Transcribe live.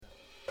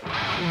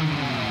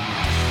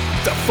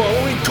The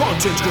following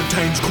content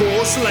contains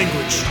coarse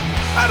language,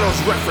 adult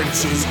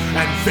references,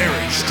 and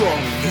very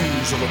strong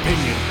views of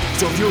opinion.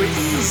 So if you're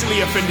easily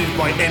offended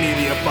by any of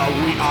the above,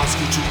 we ask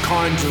you to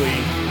kindly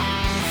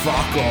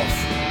fuck off.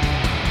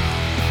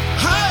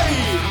 Hey!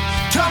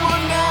 Come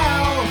on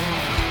now!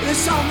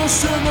 It's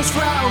almost turned those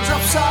frowns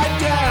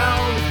upside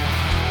down.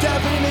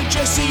 Devin and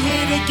Jesse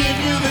here to give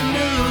you the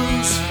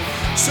news.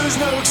 So there's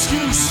no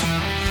excuse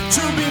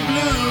to be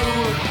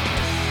blue.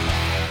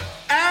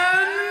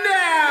 And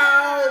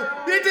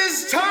now, it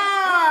is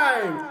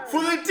time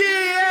for the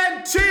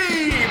DNT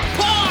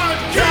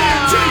Podcast!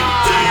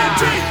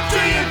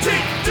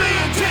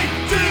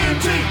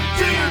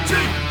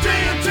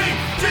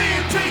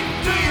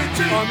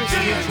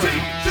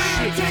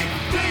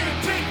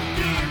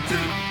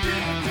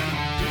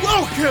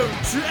 Welcome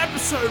to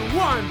episode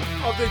 1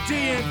 of the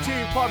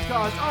DNT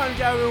Podcast. I'm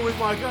Gavin with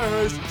my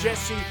co-host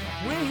Jesse.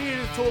 We're here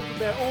to talk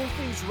about all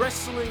things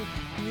wrestling,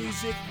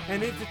 music,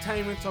 and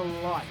entertainment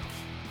alike.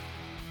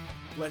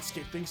 Let's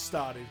get things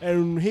started.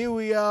 And here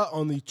we are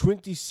on the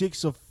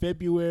 26th of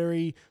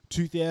February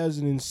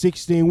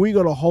 2016. We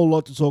got a whole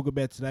lot to talk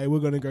about today. We're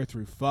going to go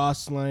through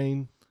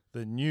Fastlane,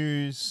 the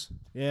news,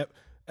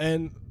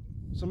 and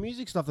some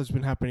music stuff that's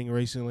been happening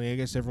recently. I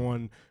guess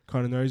everyone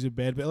kind of knows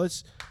about, but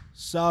let's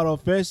start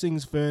off. First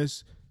things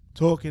first,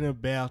 talking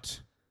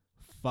about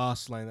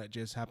Fastlane that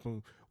just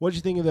happened. What do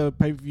you think of the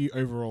pay-per-view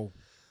overall?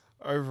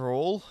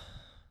 Overall,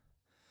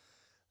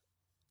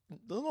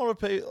 a lot of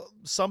people.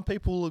 Some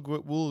people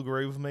will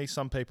agree with me.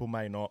 Some people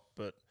may not.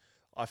 But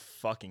I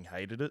fucking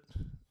hated it.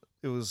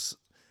 It was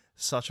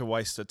such a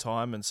waste of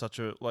time and such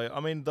a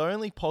the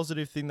only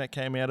positive thing that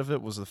came out of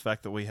it was the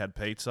fact that we had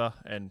pizza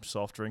and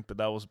soft drink, but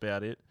that was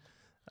about it.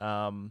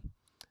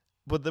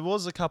 But there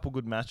was a couple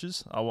good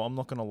matches. I'm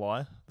not gonna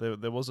lie.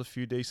 There was a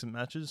few decent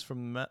matches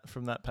from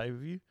that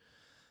pay-per-view,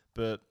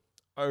 but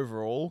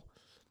overall,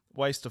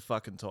 waste of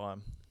fucking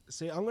time.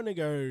 See, I'm going to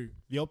go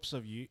the opposite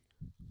of you.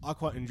 I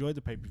quite enjoyed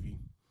the pay-per-view.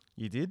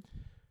 You did?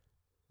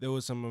 There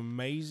was some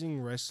amazing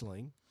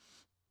wrestling.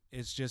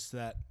 It's just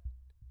that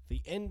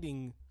the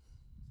ending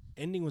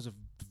was a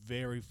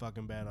very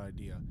fucking bad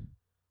idea.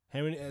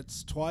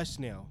 It's twice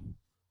now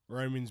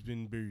Roman's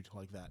been booed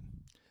like that.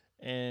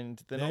 And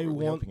they not really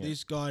want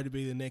this guy to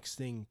be the next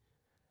thing,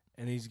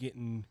 and he's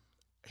getting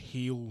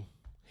heel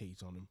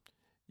heat on him.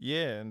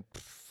 Yeah, and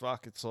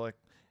fuck, it's like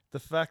the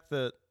fact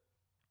that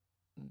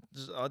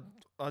I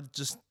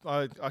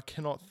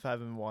cannot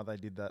fathom why they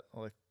did that,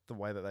 like the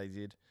way that they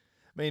did.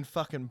 I mean,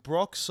 fucking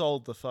Brock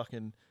sold the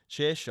fucking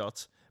chair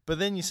shots, but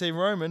then you see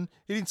Roman,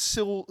 he didn't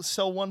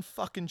sell one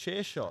fucking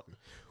chair shot.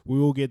 We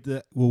will get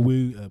that. Well,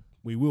 we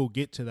will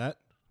get to that.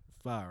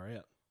 Far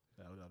out.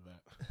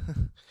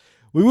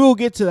 We will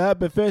get to that,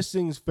 but first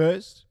things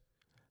first,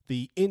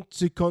 the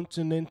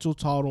Intercontinental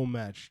title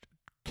match,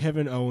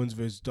 Kevin Owens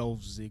versus Dolph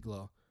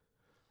Ziggler.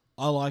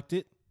 I liked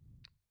it.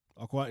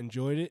 I quite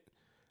enjoyed it.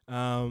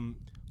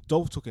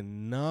 Dolph took a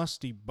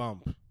nasty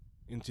bump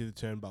into the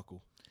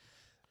turnbuckle.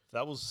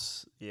 That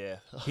was, yeah.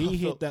 He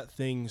hit that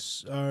thing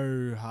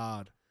so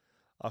hard.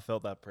 I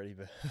felt that pretty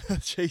bad.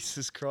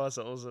 Jesus Christ,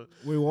 that was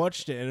We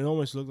watched it, and it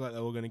almost looked like they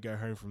were going to go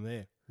home from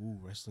there. Ooh,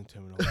 wrestling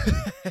terminology.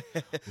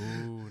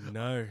 Ooh,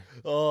 no.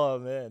 Oh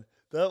man,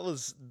 that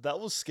was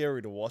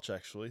scary to watch.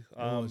 Actually,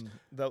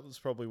 that was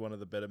probably one of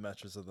the better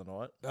matches of the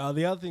night.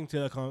 The other thing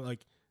too,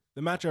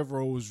 the match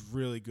overall was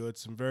really good.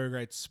 Some very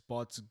great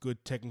spots,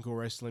 good technical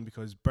wrestling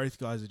because both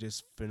guys are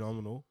just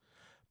phenomenal.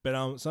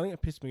 But something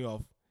that pissed me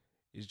off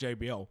is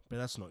JBL, but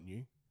that's not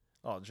new.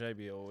 Oh,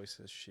 JBL always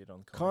says shit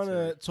on Kind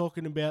commentary. of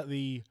talking about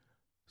the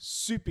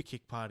super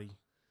kick party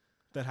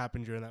that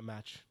happened during that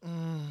match.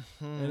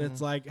 Mm-hmm. And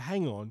it's like,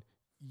 hang on,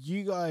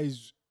 you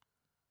guys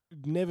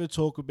never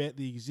talk about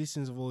the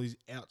existence of all these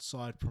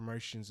outside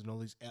promotions and all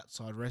these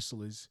outside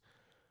wrestlers,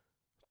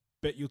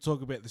 but you'll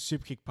talk about the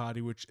super kick party,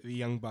 which the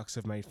Young Bucks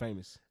have made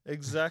famous.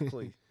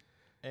 Exactly.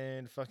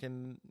 And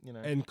fucking,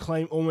 and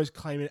almost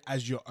claim it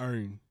as your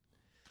own.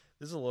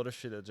 There's a lot of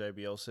shit that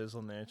JBL says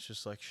on there. It's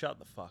just like, shut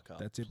the fuck up.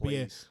 That's it. Please. But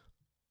yeah,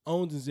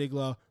 Owens and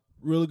Ziggler,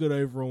 really good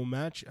overall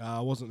match.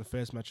 Wasn't the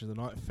first match of the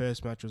night.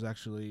 First match was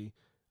actually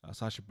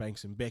Sasha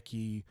Banks and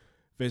Becky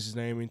versus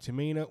Naomi and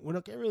Tamina. We're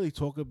not going to really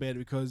talk about it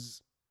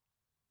because,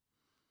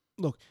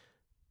 look,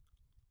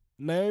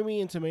 Naomi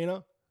and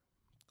Tamina,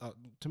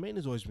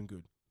 Tamina's always been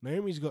good.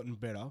 Naomi's gotten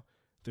better.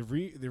 The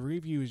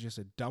review is just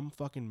a dumb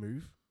fucking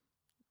move.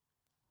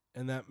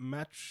 And that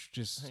match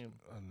just, I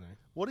don't know.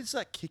 What is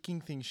that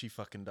kicking thing she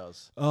fucking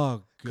does? Oh,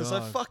 God. Because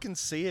I fucking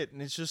see it,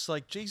 and it's just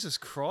like, Jesus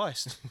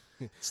Christ.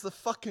 It's the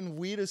fucking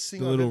weirdest thing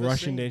the I've little ever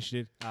Russian seen. dance she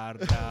did. I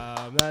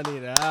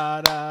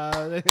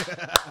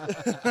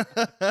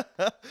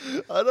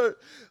don't...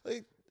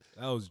 Like,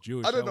 that was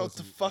Jewish. I don't That know what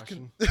to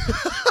wasn't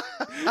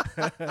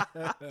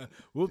fucking...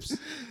 Whoops.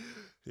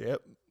 Yep.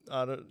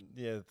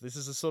 This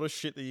is the sort of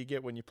shit that you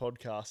get when you're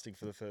podcasting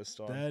for the first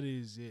time. That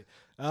is it.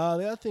 The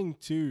other thing,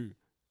 too,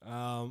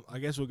 I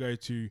guess we'll go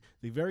to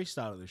the very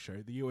start of the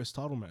show, the US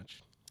title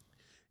match.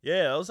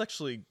 Yeah, that was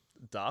actually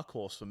dark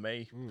horse for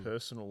me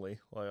personally.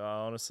 Like,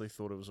 I honestly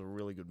thought it was a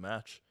really good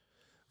match,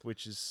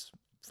 which is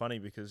funny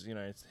because, you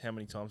know, it's how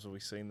many times have we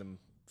seen them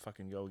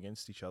fucking go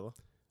against each other?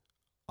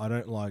 I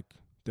don't like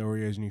Del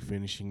Rio's new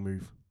finishing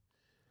move.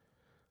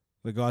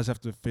 The guys have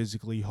to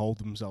physically hold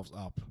themselves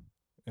up,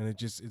 and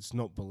it's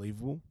not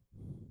believable.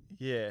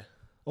 Yeah.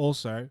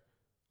 Also,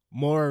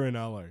 Mauro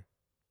Ranallo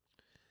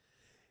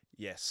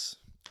Yes.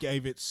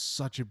 gave it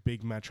such a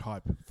big match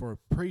hype for a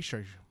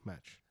pre-show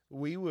match.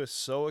 We were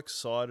so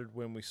excited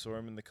when we saw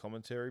him in the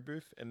commentary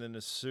booth, and then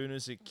as soon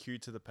as it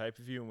queued to the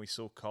pay-per-view and we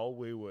saw Cole,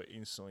 we were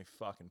instantly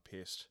fucking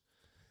pissed.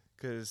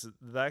 Because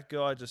that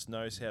guy just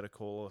knows how to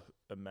call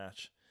a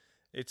match.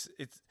 It's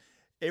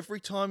every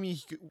time you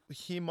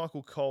hear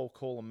Michael Cole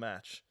call a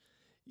match,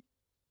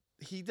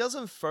 he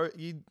doesn't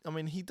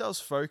he does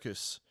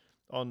focus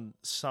on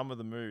some of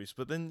the moves,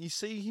 but then you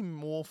see him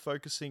more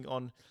focusing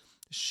on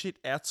shit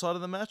outside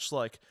of the match,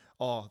 like,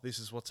 oh, this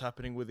is what's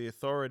happening with the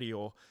Authority,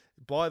 or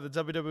buy the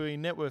WWE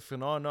Network for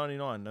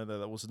 $9.99. No,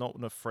 that was not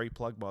a free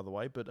plug, by the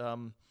way, but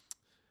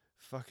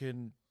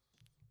fucking,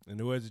 In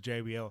the words of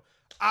JBL,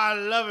 I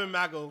love him,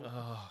 Michael.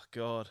 oh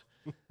god.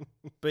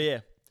 But yeah,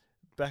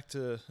 back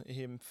to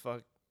him.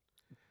 Fuck.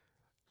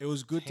 It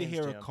was good to Hands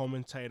hear a down.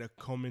 commentator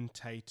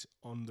commentate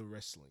on the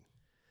wrestling.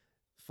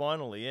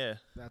 Finally, yeah.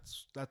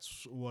 That's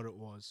what it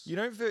was. You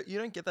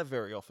don't get that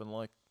very often.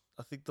 Like,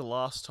 I think the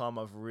last time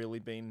I've really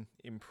been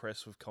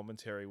impressed with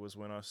commentary was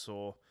when I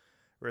saw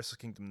Wrestle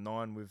Kingdom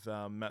 9 with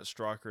Matt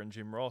Stryker and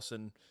Jim Ross,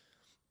 and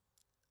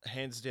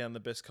hands down the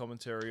best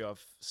commentary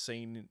I've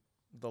seen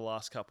the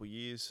last couple of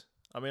years.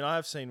 I mean, I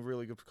have seen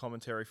really good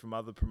commentary from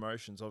other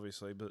promotions,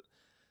 obviously, but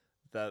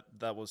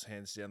that was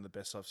hands down the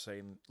best I've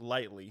seen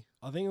lately.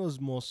 I think it was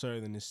more so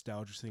the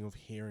nostalgia thing of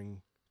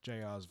hearing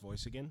JR's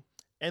voice again.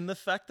 And the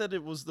fact that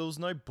there was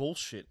no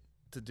bullshit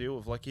to deal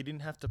with. Like, he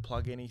didn't have to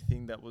plug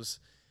anything that was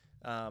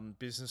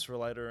business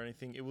related or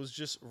anything. It was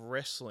just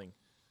wrestling.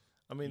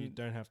 I mean, You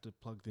don't have to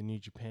plug the New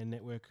Japan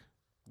Network.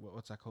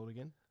 What's that called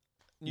again?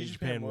 New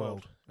Japan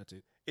World. That's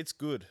it. It's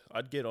good.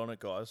 I'd get on it,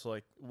 guys.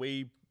 Like,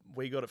 we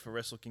got it for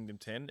Wrestle Kingdom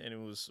 10, and it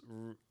was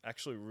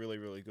actually really,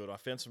 really good. I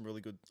found some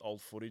really good old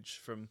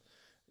footage from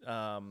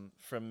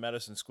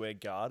Madison Square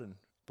Garden.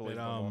 Believe it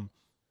or not.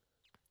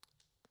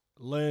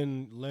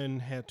 Learn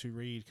how to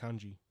read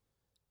kanji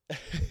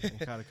and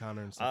katakana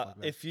and stuff like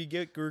that. If you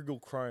get Google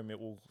Chrome, it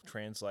will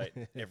translate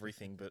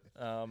everything. But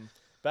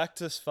back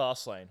to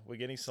Fastlane. We're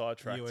getting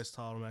sidetracked. US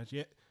title match.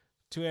 Yeah.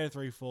 2 out of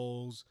 3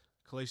 falls.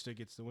 Kalisto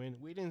gets the win.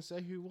 We didn't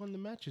say who won the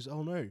matches.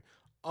 Oh no.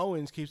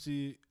 Owens keeps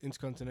the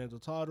Intercontinental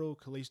title.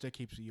 Kalisto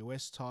keeps the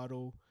US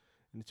title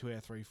in the 2 out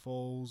of 3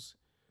 falls.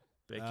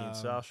 Becky and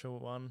Sasha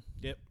won.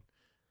 Yep.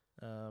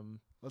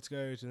 Let's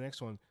go to the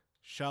next one.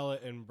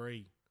 Charlotte and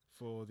Brie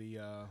for the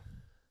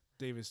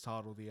Divas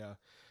title,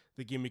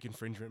 the gimmick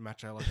infringement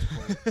match, I like to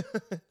call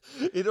it.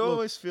 It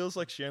always feels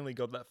like she only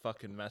got that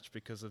fucking match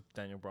because of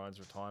Daniel Bryan's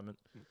retirement.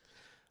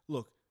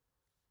 Look,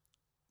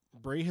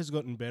 Brie has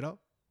gotten better,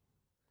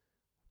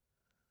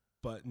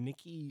 but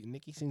Nikki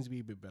seems to be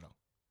a bit better.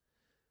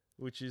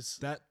 Which is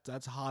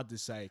That's hard to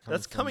say.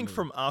 that's coming me.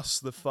 from us,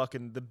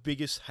 the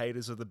biggest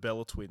haters of the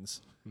Bella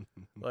Twins.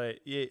 Like,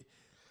 yeah.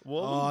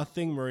 Well, Oh, I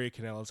think Maria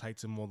Kanellis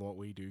hates them more than what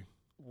we do.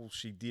 well,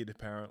 she did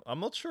apparently. I'm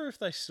not sure if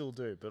they still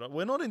do, but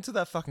we're not into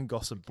that fucking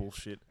gossip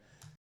bullshit.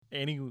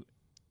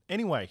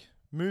 Anyway,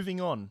 moving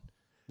on.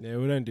 Yeah,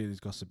 we don't do this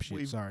gossip shit.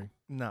 We've- Sorry.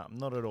 Nah,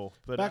 not at all.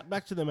 But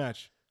Back to the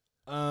match.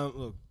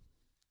 Look,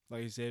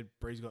 like you said,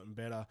 Brie's gotten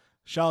better.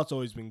 Charlotte's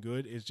always been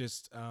good. It's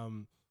just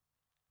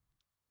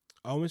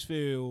I almost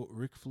feel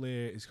Ric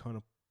Flair is kind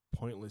of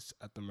pointless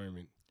at the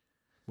moment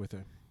with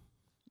her.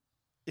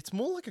 it's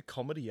more like a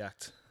comedy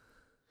act.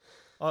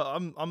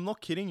 I'm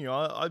not kidding you.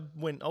 I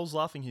was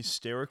laughing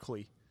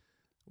hysterically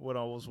when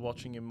I was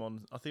watching him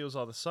on. I think it was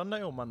either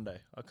Sunday or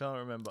Monday. I can't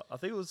remember. I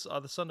think it was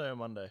either Sunday or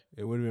Monday.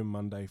 It would have been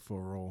Monday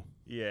for Raw.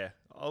 Yeah,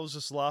 I was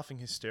just laughing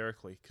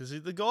hysterically because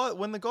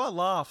when the guy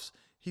laughs,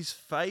 his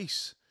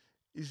face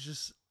is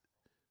just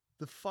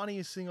the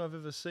funniest thing I've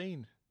ever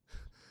seen.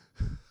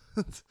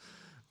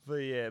 But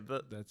yeah,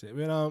 That's it.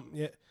 But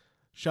yeah,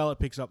 Charlotte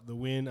picks up the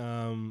win.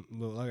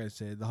 Look, like I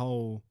said, the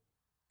whole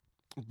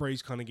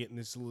Brie's kind of getting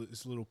this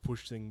little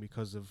push thing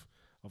because of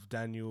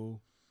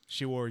Daniel.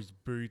 She wore his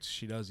boots.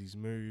 She does his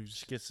moves.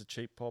 she gets the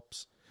cheap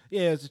pops.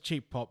 Yeah, it's a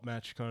cheap pop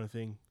match kind of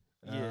thing.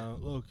 Yeah.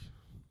 Look,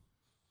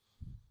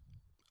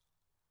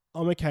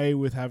 I'm okay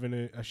with having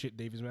a shit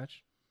Divas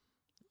match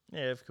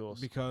Yeah, of course.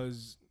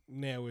 because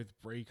now with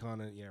Brie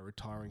kind of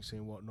retiring soon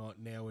and whatnot,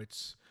 now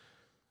it's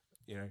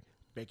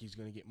Becky's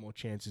going to get more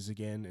chances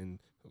again, and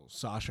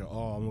Sasha.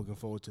 Oh, I'm looking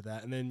forward to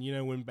that. And then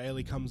when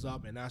Bayley comes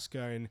up and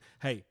Asuka and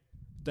hey,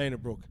 Dana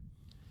Brooke.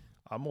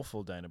 I'm all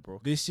for Dana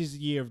Brooke. This is the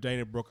year of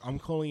Dana Brooke. I'm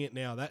calling it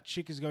now. That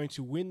chick is going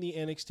to win the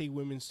NXT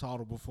Women's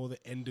title before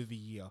the end of the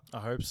year. I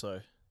hope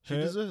so. She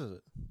Her- deserves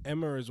it.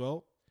 Emma as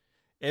well.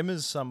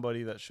 Emma's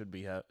somebody that should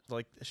be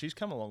she's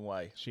come a long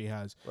way. She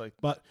has. Like,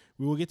 But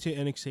we will get to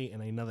NXT in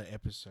another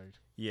episode.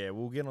 yeah,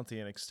 we'll get onto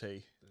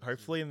NXT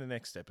hopefully in the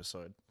next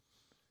episode.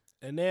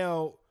 And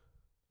now,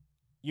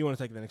 you want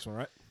to take the next one,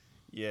 right?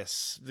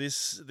 Yes,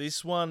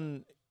 this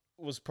one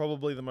was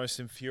probably the most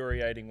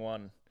infuriating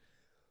one.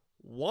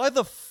 Why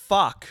the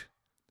fuck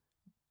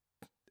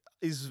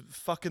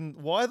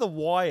why are the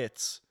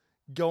Wyatts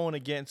going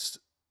against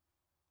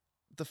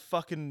the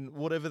fucking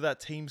whatever that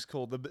team's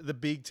called, the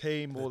big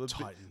team or the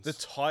Titans. the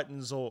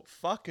Titans or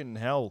fucking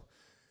hell.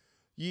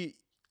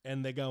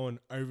 And they're going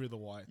over the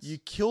Whites. You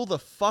kill the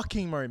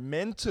fucking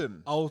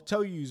momentum. I'll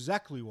tell you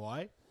exactly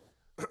why.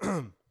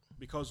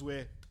 Because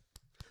we're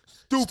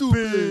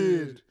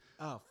stupid.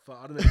 Oh,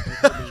 fuck. I don't know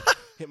if I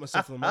hit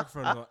myself on the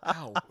microphone. I'm like,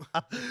 ow.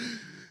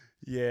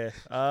 Yeah.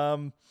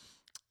 I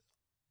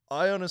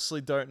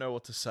honestly don't know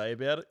what to say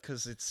about it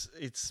because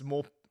it's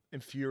more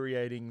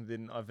infuriating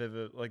than I've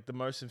ever, like the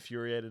most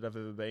infuriated I've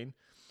ever been.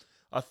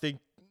 I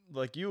think,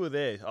 like you were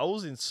there, I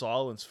was in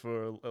silence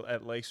for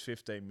at least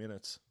 15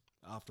 minutes.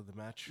 After the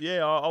match.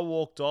 Yeah, I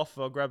walked off,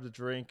 I grabbed a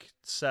drink,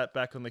 sat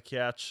back on the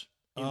couch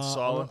in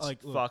silence,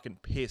 look, fucking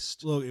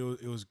pissed. Look,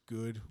 it was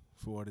good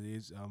for what it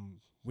is.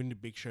 When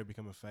did Big Show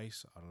become a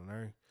face? I don't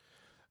know.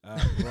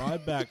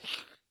 Ryback.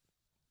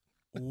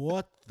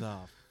 What the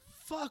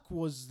fuck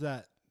was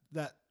that?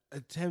 That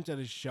attempt at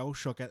a shell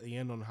shock at the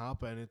end on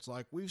Harper, and it's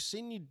like we've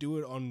seen you do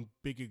it on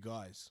bigger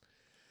guys.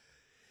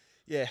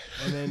 Yeah.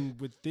 And then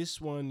with this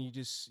one, you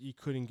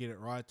couldn't get it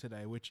right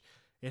today, which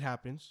it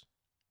happens.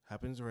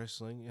 Happens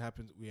wrestling. It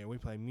happens. Yeah, we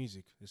play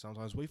music.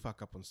 Sometimes we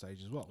fuck up on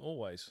stage as well.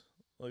 Always.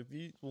 Like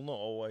well, not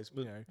always,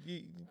 but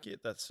you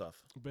get that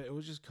stuff. But it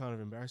was just kind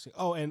of embarrassing.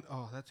 Oh, and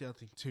that's the other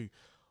thing too.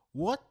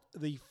 What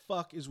the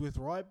fuck is with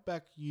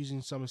Ryback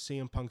using some of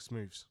CM Punk's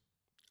moves?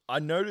 I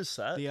noticed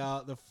that.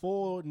 The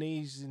 4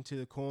 knees into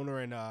the corner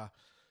and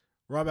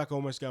Ryback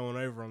almost going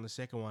over on the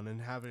second one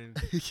and having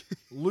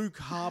Luke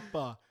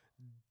Harper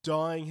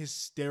dying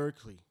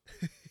hysterically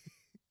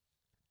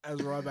as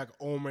Ryback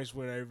almost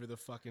went over the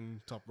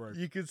fucking top rope.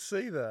 You could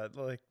see that.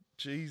 Like,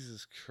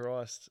 Jesus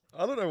Christ.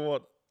 I don't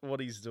know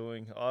what he's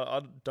doing.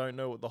 I don't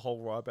know what the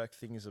whole Ryback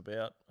thing is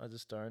about. I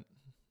just don't.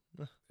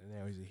 And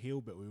now he's a heel,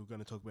 but we were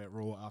going to talk about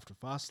Raw after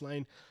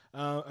Fastlane.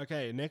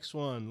 Okay, next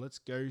one. Let's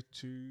go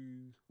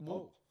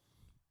to...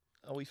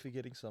 Are we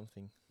forgetting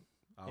something?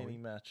 Any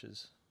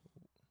matches?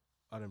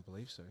 I don't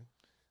believe so.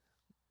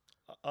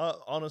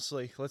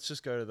 Honestly, let's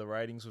just go to the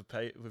ratings with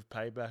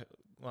Payback.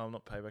 Well,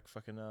 not Payback,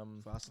 fucking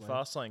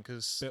Fastlane,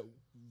 because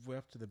we're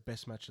up to the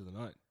best match of the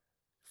night.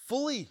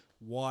 Fully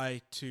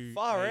Y2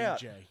 far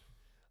AJ.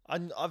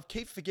 out. I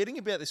keep forgetting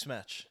about this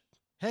match.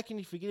 How can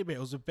you forget about it? It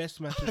was the best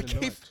match of I the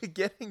night. keep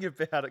forgetting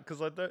about it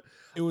because I don't.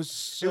 It was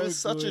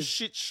such a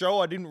shit show.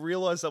 I didn't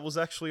realize that was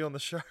actually on the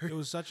show. It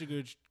was such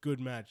a good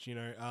match. You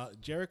know,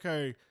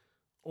 Jericho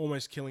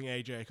almost killing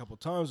AJ a couple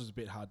of times was a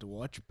bit hard to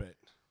watch, but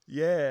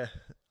yeah,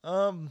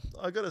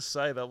 I gotta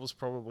say that was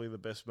probably the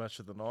best match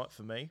of the night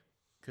for me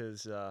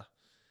because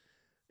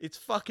it's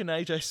fucking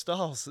AJ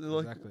Styles.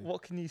 Like, exactly.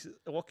 What can you say?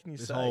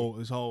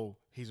 This whole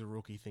he's a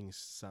rookie thing is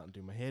starting to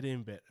do my head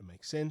in, but it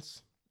makes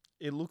sense.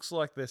 It looks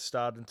like they're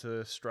starting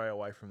to stray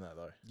away from that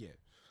though. Yeah,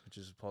 which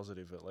is a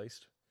positive at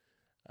least.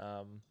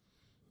 But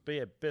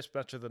yeah, best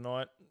match of the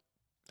night.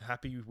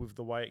 Happy with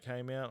the way it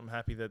came out. I'm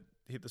happy that it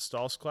hit the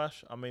Styles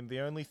Clash. I mean, the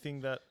only thing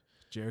that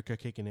Jericho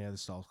kicking out of the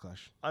Styles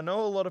Clash. I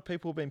know a lot of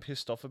people have been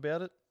pissed off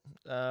about it.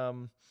 I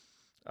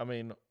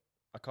mean,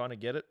 I kind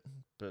of get it,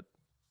 but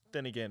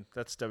then again,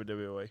 that's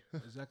WWE.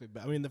 Exactly.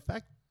 But I mean, the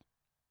fact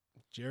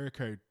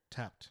Jericho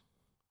tapped.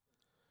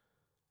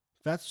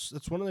 That's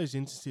one of those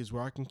instances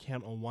where I can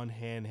count on one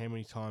hand how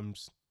many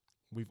times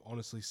we've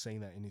honestly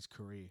seen that in his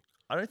career.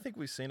 I don't think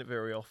we've seen it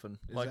very often,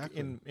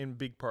 Exactly. like in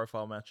big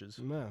profile matches.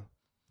 No.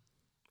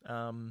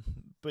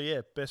 But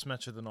yeah, best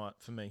match of the night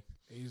for me.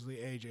 Easily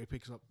AJ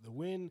picks up the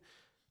win.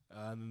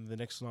 And the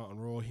next night on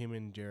Raw, him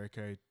and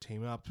Jericho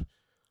team up,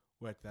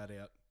 work that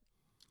out.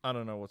 I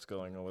don't know what's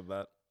going on with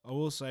that. I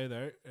will say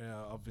though,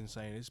 I've been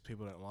saying this,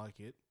 people don't like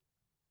it.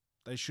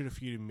 They should have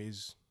feuded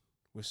Miz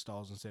with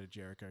Styles instead of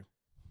Jericho.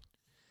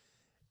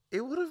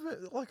 It would have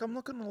been, like, I'm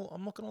not gonna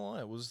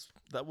lie,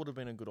 that would have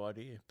been a good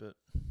idea, but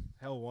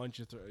hell, why don't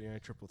you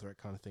triple threat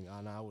kind of thing?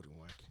 No, it wouldn't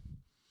work.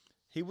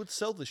 He would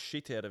sell the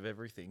shit out of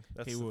everything.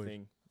 That's he the would.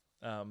 thing.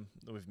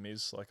 With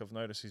Miz, like, I've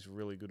noticed he's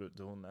really good at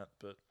doing that.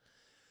 But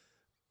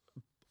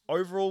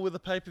overall, with the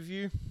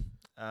pay-per-view,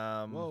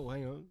 whoa,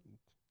 hang on,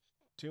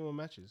 2 more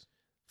matches.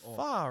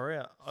 Far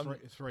out.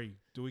 Three.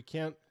 Do we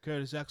count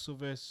Curtis Axel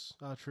versus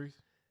R-Truth?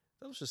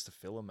 That was just a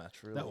filler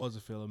match, really. That was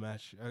a filler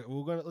match.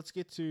 Let's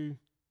get to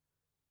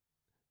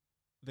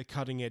the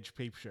cutting edge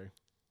peep show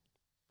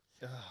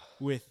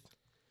with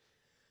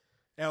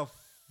our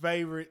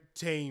favorite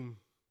team,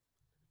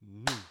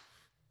 New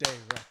Day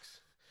Rex.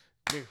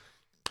 New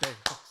Day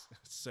Rex.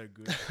 So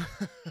good.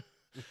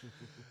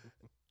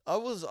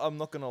 I'm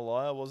not gonna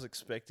lie, I was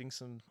expecting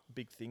some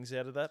big things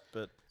out of that,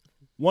 but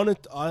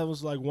I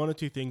was like, 1 or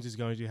 2 things is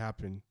going to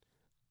happen.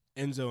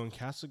 Enzo and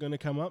Cass are going to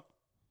come up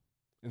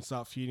and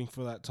start feuding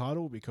for that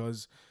title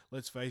because,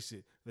 let's face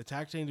it, the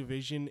tag team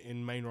division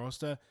in main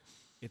roster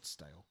it's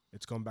stale.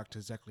 It's gone back to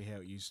exactly how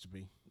it used to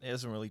be. It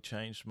hasn't really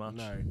changed much.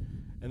 No.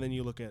 And then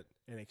you look at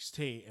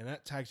NXT, and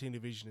that tag team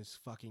division is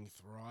fucking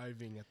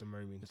thriving at the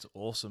moment. It's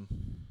awesome.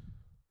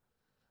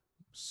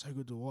 So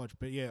good to watch.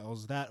 But yeah, it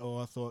was that,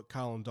 or I thought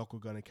Carl and Doc were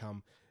going to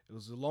come. It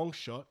was a long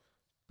shot,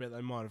 but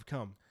they might have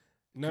come.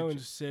 No one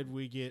said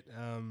we get,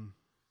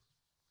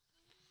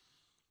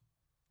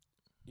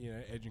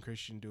 Edge and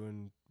Christian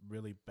doing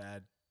really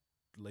bad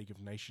League of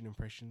Nation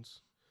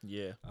impressions.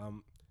 Yeah.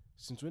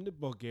 Since when did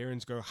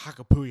Bulgarians go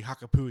Hakapui,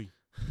 Hakapui?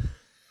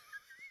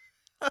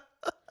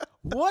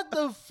 What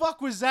the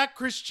fuck was that,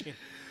 Christian?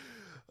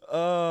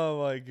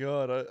 Oh my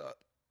god.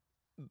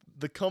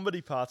 The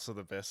comedy parts are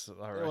the best,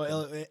 I reckon.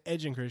 Well,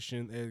 Edge and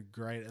Christian, they're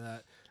great at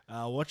that.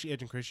 Watch the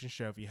Edge and Christian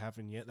show if you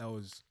haven't yet. That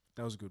was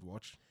a good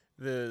watch.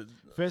 The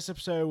first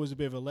episode was a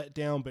bit of a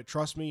letdown, but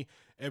trust me,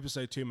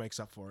 episode 2 makes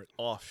up for it.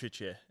 Oh shit,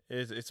 yeah.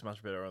 It's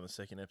much better on the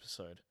second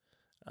episode.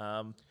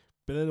 But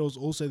then there was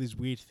also this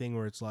weird thing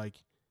where it's like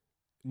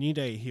New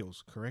Day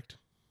heels, correct?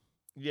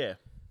 Yeah.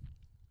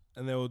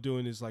 And they were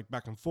doing this like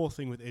back and forth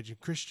thing with Edge and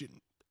Christian,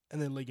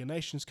 and then League of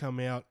Nations come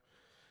out.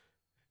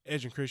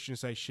 Edge and Christian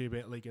say shit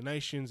about League of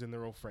Nations, and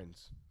they're all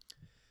friends.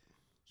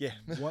 Yeah.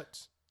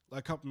 What?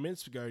 Like a couple of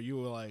minutes ago, you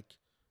were like,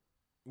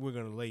 "We're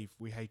gonna leave.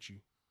 We hate you,"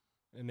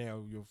 and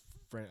now your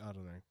friend. I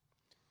don't know.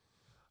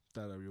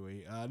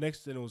 WWE.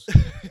 Next, then it was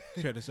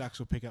Curtis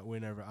Axel pick up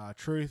win over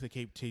R-Truth. They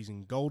keep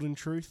teasing Golden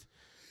Truth.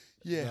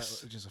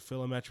 Yes. Just a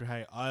filler match. But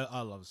hey,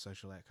 I love the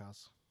Social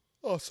Outcasts.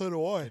 Oh, so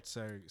do I. It's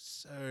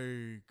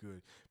so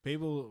good.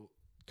 People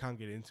can't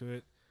get into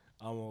it.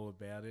 I'm all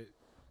about it.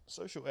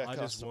 Social I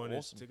Outcasts just are want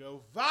awesome. it to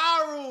go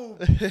viral,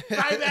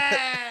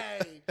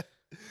 baby.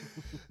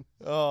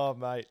 Oh,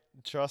 mate,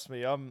 trust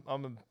me, I'm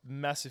a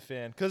massive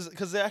fan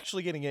because they're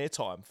actually getting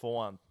airtime for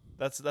one.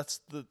 That's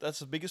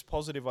the biggest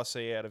positive I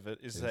see out of it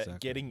is that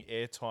getting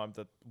airtime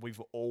that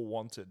we've all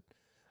wanted.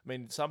 I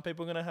mean, some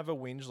people are gonna have a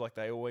whinge like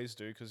they always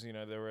do because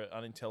there are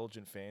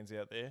unintelligent fans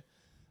out there,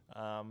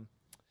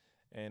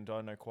 and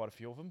I know quite a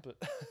few of them, but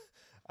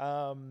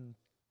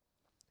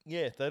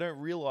yeah, they don't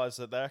realize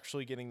that they're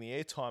actually getting the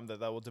airtime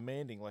that they were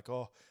demanding. Like,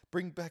 oh,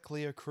 bring back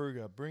Leo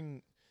Kruger,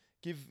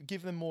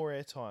 give them more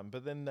airtime.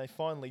 But then they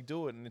finally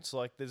do it, and it's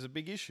like there's a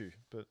big issue.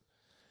 But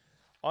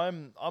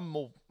I'm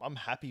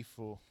happy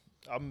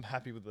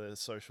with the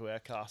Social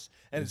Outcast,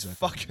 and it's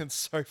fucking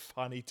so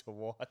funny to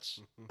watch.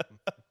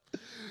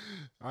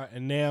 All right,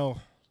 and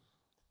now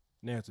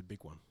it's a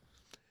big one.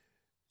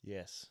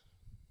 Yes,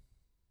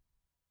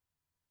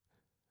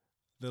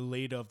 the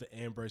leader of the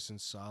Ambrose and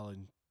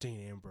Silent, Dean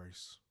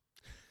Ambrose.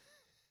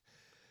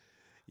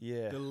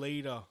 Yeah. The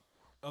leader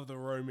of the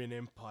Roman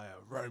Empire,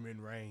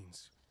 Roman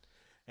Reigns.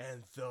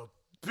 And the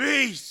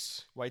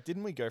Beast! Wait,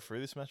 didn't we go through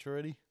this match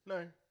already?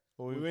 No.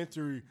 We went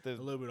through a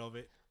little bit of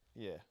it.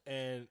 Yeah.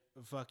 And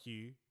fuck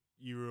you.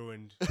 You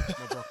ruined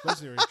my Brock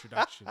Lesnar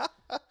introduction.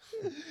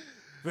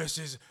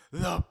 Versus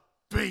the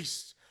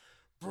Beast,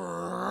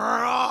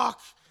 Brock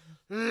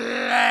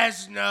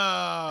Lesnar.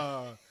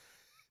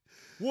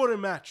 What a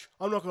match.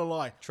 I'm not going to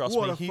lie.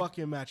 What a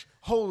fucking match.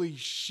 Holy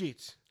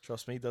shit.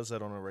 Trust me, he does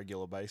that on a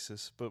regular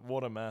basis. But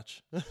what a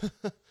match.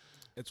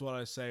 It's what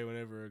I say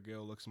whenever a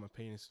girl looks at my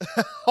penis. It's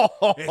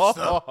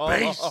the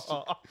Beast.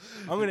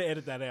 I'm going to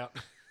edit that out.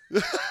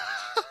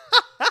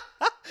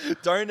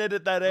 Don't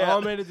edit that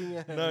out. I'm editing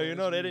it out. No, you're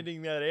not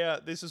editing that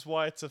out. This is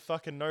why it's a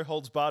fucking no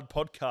holds barred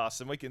podcast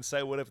and we can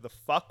say whatever the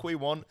fuck we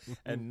want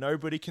and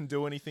nobody can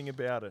do anything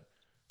about it.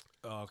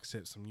 Oh,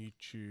 except some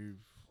YouTube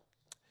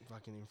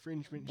fucking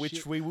infringement which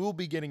shit. We will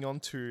be getting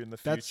onto in the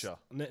future.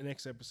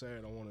 Next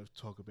episode, I want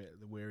to talk about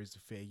where is the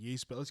fair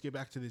use. But let's get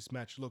back to this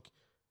match. Look,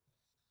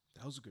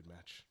 that was a good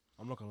match.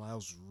 I'm not going to lie. It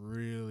was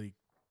really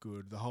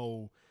good. The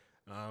whole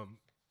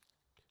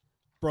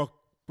Brock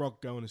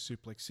going to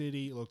Suplex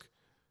City. Look,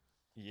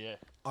 yeah,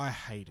 I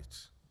hate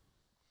it.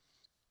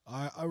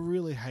 I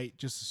really hate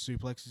just the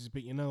suplexes.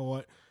 But you know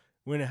what?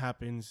 When it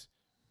happens,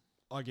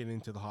 I get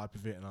into the hype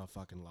of it and I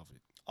fucking love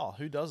it. Oh,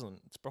 who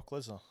doesn't? It's Brock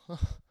Lesnar.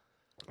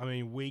 I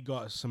mean, we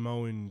got a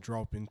Samoan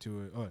drop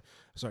into a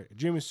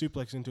German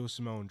suplex into a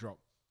Samoan drop.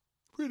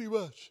 Pretty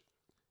much.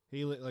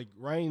 He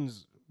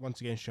Reigns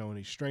once again showing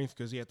his strength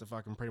because he had to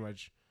fucking pretty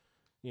much,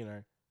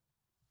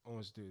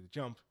 almost do the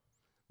jump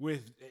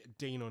with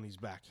Dean on his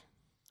back.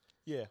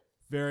 Yeah.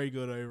 Very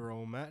good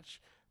overall match.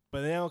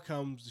 But now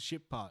comes the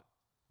shit part,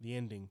 the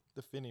ending,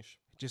 the finish.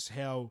 Just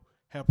how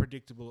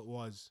predictable it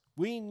was.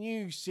 We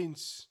knew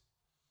since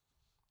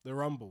the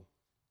Rumble.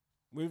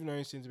 We've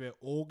known since about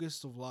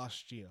August of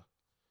last year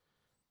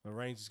that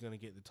Reigns is going to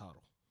get the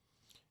title.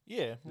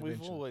 Yeah, eventually.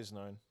 We've always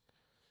known.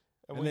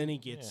 And then he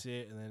gets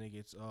it, and then he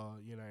gets,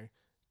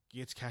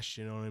 gets cashed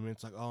in on him. And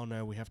it's like, oh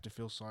no, we have to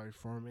feel sorry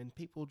for him. And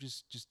people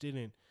just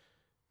didn't.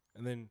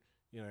 And then,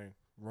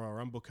 Royal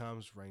Rumble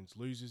comes, Reigns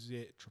loses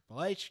it,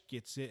 Triple H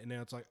gets it, and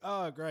now it's like,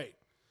 oh great.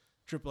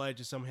 Triple H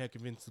has somehow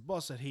convinced the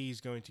boss that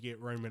he's going to get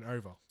Roman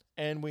over.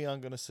 And we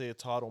aren't going to see a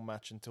title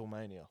match until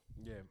Mania.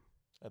 Yeah.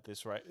 At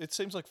this rate. It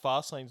seems like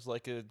Fastlane's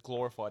like a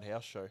glorified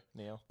house show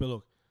now. But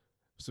look,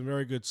 Some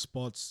very good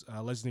spots.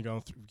 Lesnar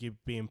going through,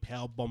 being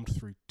power bombed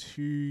through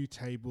 2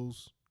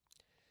 tables.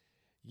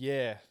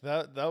 Yeah,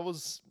 that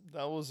was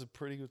a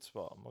pretty good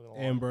spot. I'm not gonna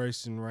lie.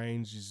 Ambrose and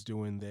Reigns just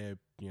doing their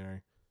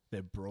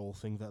brawl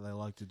thing that they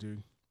like to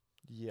do.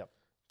 Yep.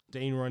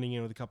 Dean running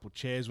in with a couple of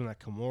chairs when that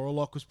Kimura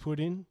lock was put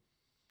in.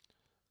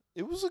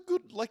 It was a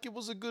good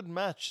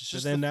match. It's But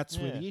just then that's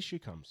where the issue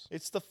comes.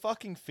 It's the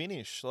fucking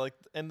finish,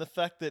 and the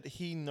fact that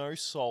he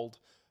no-sold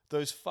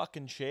those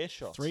fucking chair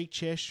shots. 3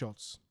 chair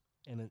shots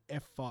and an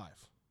F5.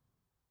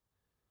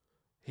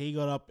 He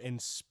got up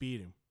and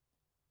speared him.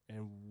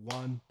 And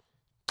 1,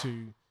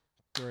 2,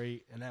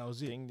 3, and that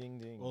was it. Ding, ding,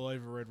 ding. All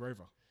over Red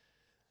Rover.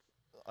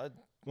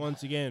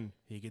 Once again,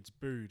 he gets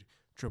booed.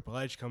 Triple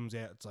H comes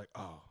out. It's like,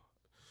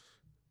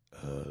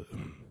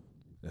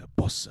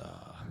 boss,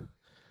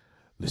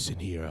 listen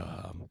here.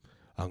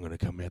 I'm going to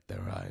come out there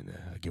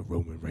and get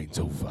Roman Reigns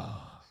over.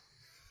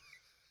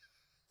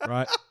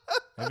 Right?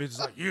 And Vince is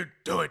like, you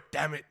do it,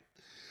 damn it.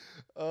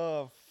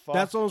 Oh, fuck.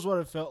 That's almost what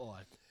it felt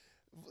like.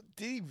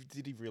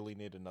 Did he really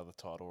need another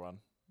title run?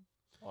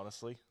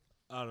 Honestly,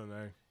 I don't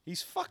know.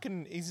 he's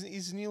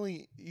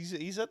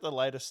at the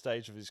later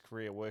stage of his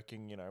career,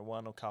 working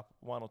one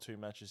or 2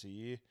 matches a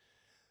year.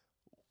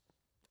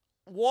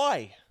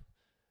 Why?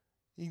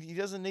 He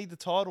doesn't need the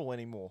title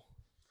anymore.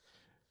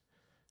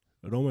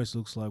 It almost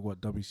looks like what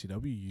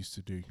WCW used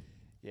to do.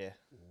 Yeah.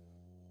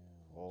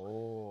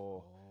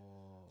 Oh.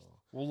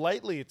 Well,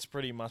 lately it's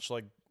pretty much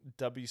like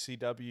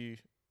WCW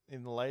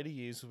in the later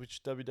years,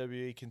 which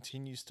WWE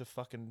continues to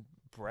fucking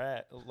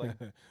brat. Like,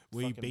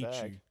 we fucking beat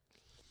bag. you.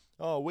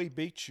 Oh, we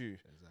beat you.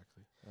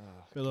 Exactly.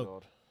 Oh, But look,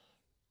 God.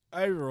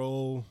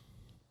 overall,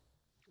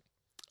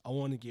 I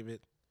want to give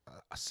it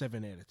a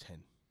 7 out of 10.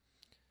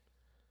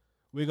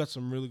 We got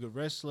some really good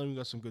wrestling. We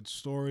got some good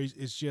stories.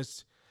 It's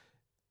just,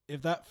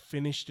 if that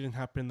finish didn't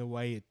happen the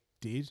way it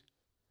did,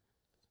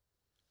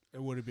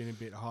 it would have been a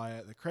bit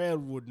higher. The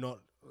crowd would not,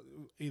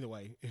 either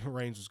way, if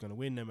Reigns was going to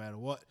win no matter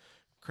what,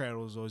 crowd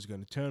was always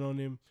going to turn on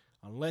him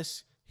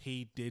unless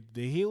he did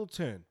the heel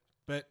turn.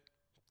 But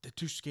they're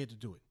too scared to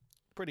do it.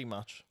 Pretty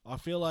much. I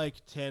feel like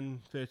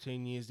 10,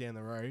 13 years down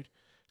the road,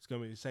 it's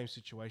going to be the same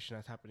situation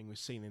that's happening with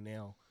Cena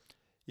now.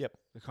 Yep.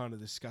 They're kind of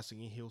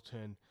discussing a heel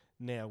turn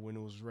now when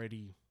it was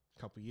ready a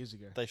couple of years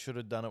ago. They should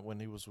have done it when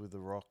he was with The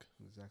Rock.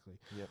 Exactly.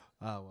 Yep.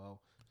 Oh,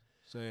 well.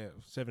 So, yeah,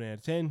 7 out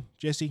of 10.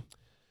 Jesse?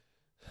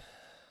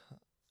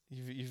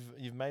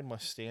 You've made my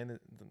standard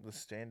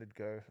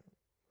go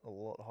a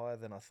lot higher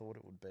than I thought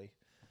it would be.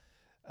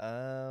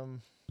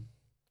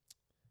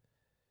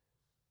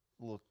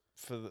 Look,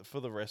 for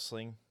the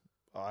wrestling,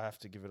 I have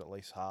to give it at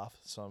least half,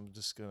 so I'm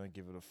just gonna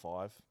give it a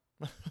 5.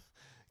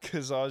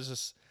 Because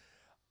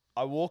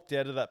I walked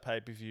out of that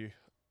pay-per-view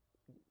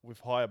with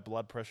higher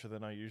blood pressure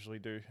than I usually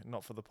do,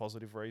 not for the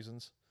positive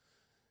reasons.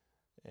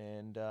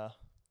 And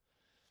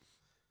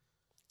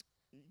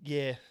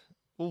yeah,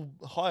 well,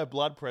 higher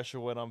blood pressure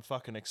when I'm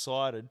fucking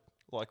excited,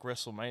 like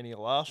WrestleMania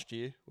last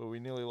year, where we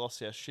nearly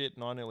lost our shit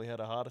and I nearly had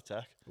a heart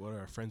attack. What,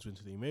 our friends went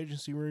to the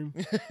emergency room?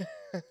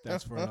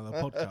 That's for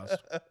another podcast.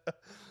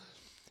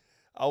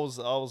 I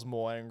was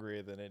more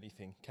angrier than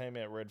anything. Came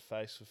out red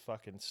faced with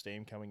fucking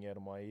steam coming out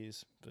of my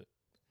ears. But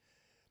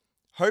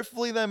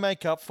hopefully they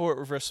make up for it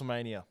with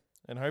WrestleMania.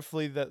 And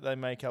hopefully that they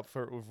make up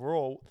for it with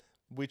Raw,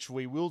 which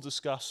we will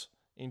discuss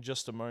in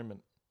just a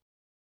moment.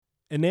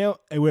 And now,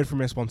 a word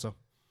from our sponsor.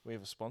 We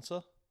have a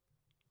sponsor?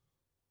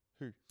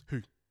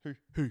 Who?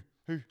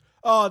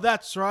 Oh,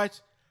 that's right.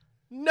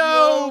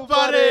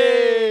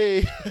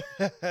 Nobody!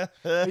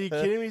 Are you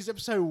kidding me? It's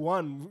episode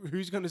 1.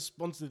 Who's going to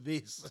sponsor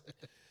this?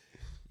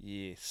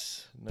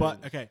 Yes. No.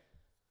 But, okay.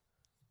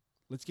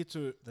 Let's get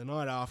to the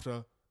night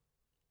after.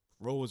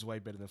 Raw was way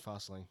better than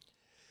Fastlane.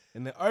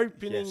 In the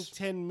opening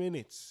 10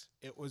 minutes,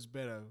 it was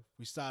better.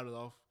 We started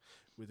off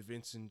with the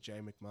Vincent J.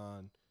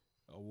 McMahon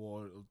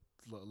Award,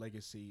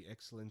 Legacy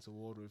Excellence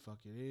Award, whatever the fuck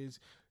it is,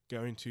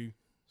 going to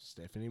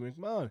Stephanie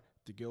McMahon.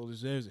 The girl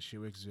deserves it. She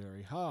works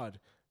very hard.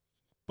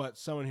 But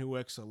someone who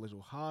works a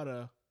little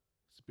harder,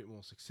 is a bit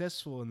more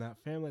successful in that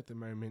family at the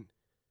moment,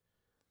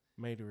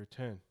 made a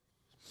return.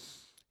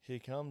 Here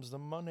comes the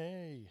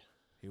money.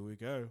 Here we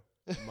go.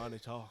 Money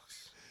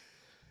talks.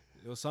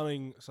 There was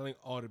something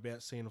odd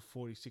about seeing a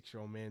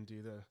 46-year-old man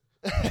do the...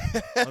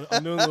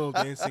 I'm doing a little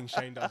dancing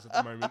Shane does at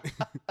the moment.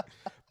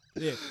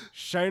 Yeah,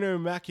 Shane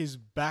O'Mac is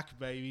back,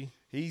 baby.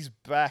 He's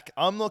back.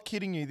 I'm not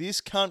kidding you.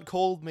 This cunt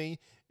called me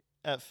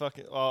at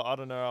fucking... Oh, I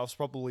don't know. I was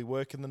probably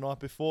working the night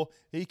before.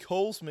 He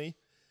calls me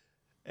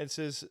and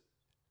says,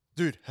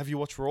 dude, have you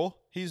watched Raw?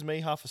 Here's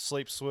me half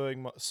asleep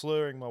slurring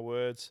my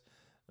words.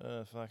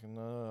 I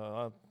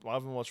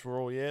haven't watched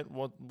Raw yet.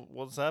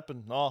 What's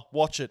happened? Oh,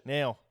 watch it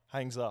now.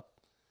 Hangs up.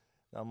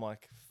 I'm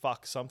like,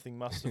 fuck, something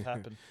must have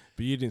happened.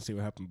 But you didn't see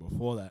what happened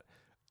before that.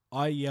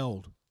 I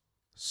yelled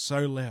so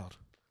loud.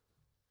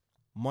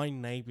 My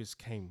neighbors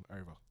came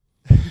over.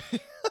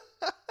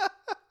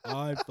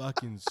 I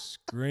fucking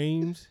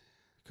screamed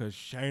because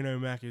Shane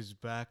O'Mac is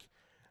back.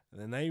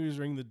 And the neighbors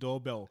ring the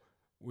doorbell.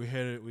 We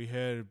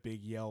heard a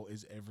big yell,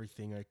 is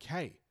everything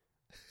okay?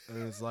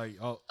 And it's like,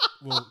 oh,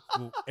 well,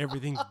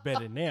 everything's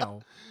better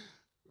now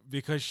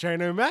because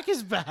Shane O'Mac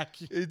is back.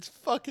 It's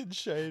fucking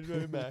Shane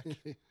O'Mac.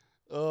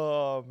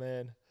 Oh,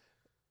 man.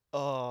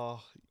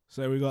 Oh,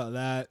 So we got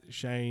that.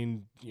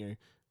 Shane,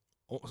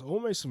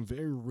 almost some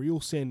very real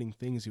sounding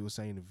things he was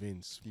saying to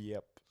Vince,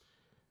 yep.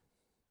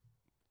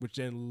 which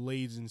then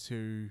leads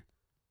into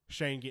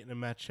Shane getting a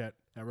match at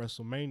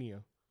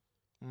WrestleMania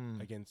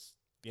against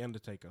The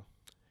Undertaker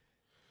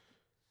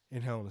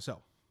in Hell in a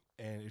Cell.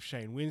 And if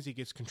Shane wins, he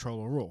gets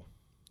control of Raw.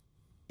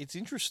 It's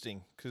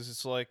interesting because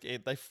it's like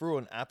they threw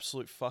an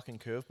absolute fucking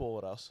curveball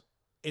at us.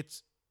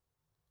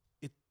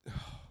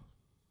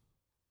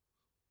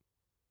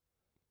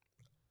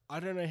 I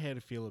don't know how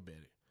to feel about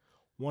it.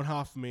 One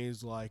half of me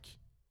is like,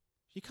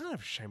 you can't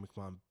have Shane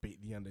McMahon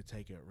beat The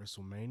Undertaker at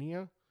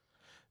WrestleMania.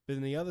 But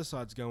then the other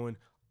side's going,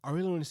 I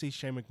really want to see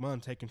Shane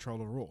McMahon take control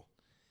of Raw.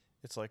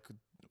 It's like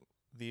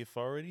the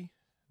authority,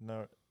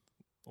 no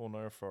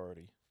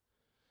authority.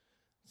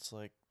 It's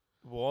like,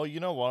 well, you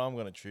know what? I'm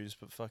going to choose,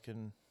 but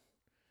fucking...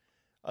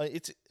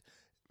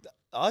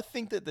 I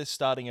think that they're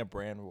starting a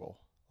brand war.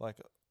 Like,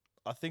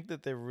 I think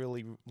that they're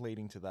really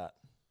leading to that.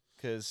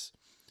 Because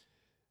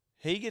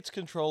he gets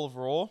control of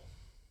Raw.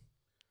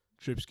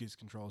 Trips gets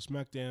control of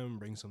SmackDown,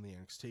 brings some of the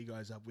NXT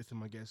guys up with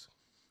him, I guess.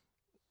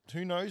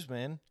 Who knows,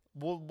 man?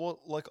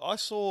 What? Like, I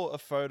saw a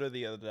photo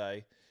the other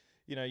day.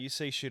 You know, you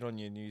see shit on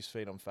your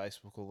newsfeed on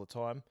Facebook all the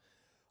time.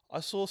 I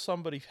saw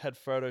somebody had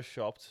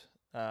photoshopped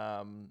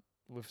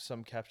with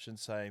some caption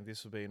saying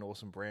this would be an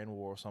awesome brand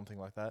war or something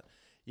like that.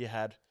 You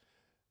had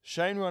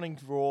Shane running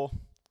Raw,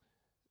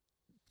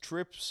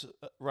 Trips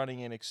running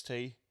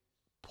NXT,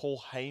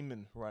 Paul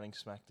Heyman running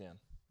SmackDown.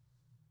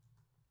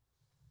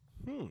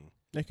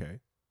 Okay.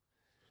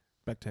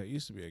 Back to how it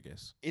used to be, I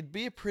guess. It'd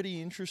be a pretty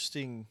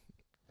interesting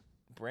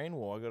brand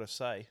war, I gotta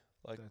say.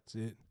 Like, That's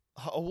it.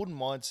 I wouldn't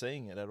mind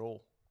seeing it at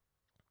all.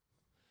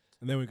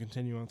 And then we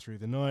continue on through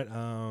the night.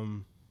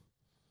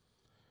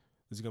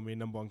 There's going to be a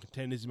number one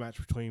contenders match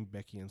between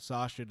Becky and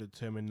Sasha to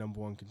determine number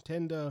one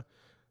contender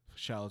for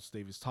Charlotte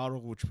Davis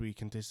title, which we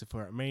contested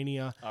for at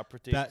Mania. I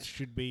predict That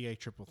should be a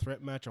triple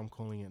threat match. I'm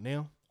calling it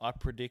now. I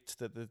predict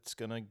that it's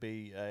going to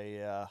be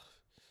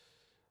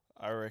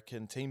I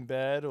reckon Team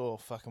Bad or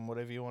fucking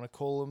whatever you want to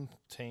call them,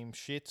 Team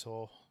Shit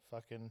or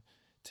fucking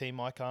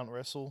Team I Can't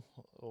Wrestle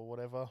or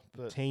whatever.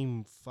 But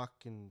Team.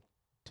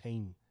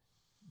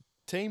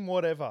 Team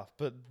whatever.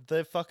 But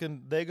they're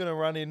going to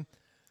run in.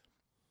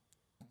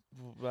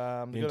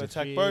 They're going to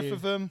attack both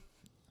of them.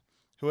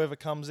 Whoever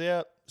comes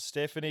out,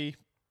 Stephanie,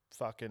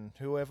 fucking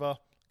whoever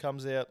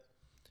comes out.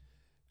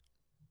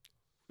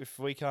 If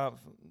we can't...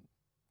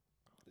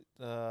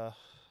 I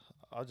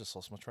just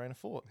lost my train of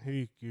thought.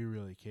 Who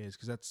really cares?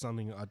 Because that's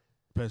something I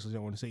personally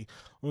don't want to see.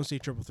 I want to see a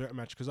triple threat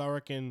match because I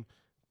reckon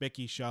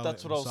Becky, Charlotte,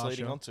 That's what I and was Sasha,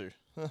 leading on to.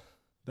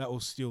 That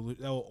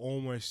will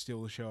almost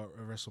steal the show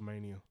at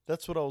WrestleMania.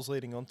 That's what I was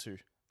leading on to.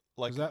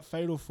 Like Was that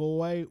Fatal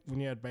 4-Way when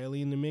you had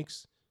Bayley in the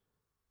mix?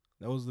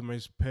 That was the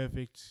most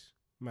perfect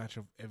match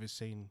I've ever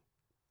seen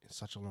in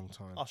such a long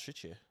time. oh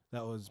shit, yeah.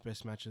 That was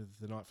best match of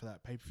the night for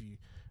that pay-per-view.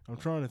 I'm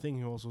trying to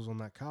think who else was on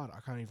that card. I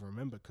can't even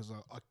remember because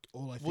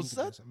all I think Was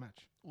about is that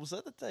match. Was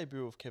that the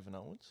debut of Kevin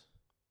Owens?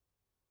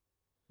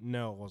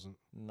 No, it wasn't.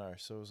 No,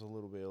 so it was a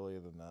little bit earlier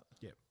than that.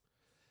 Yep.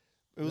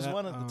 It was That,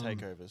 one of the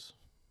takeovers.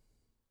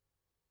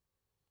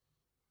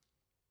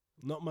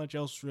 Not much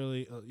else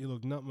really.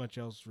 Not much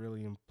else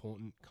really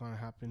important kind of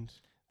happened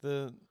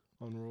The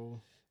on Raw.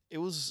 it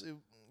was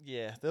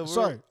yeah. There were,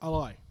 Sorry, I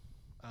lie.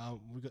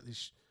 We got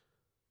this.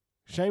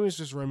 Sheamus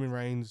just Roman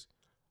Reigns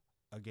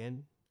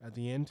again at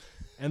the end,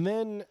 and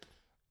then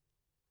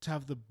to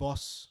have the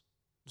boss.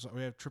 So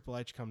we have Triple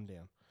H come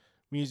down.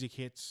 Music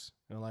hits,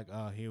 and I'm like,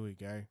 oh, here we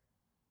go.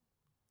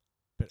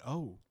 But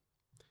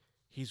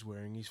he's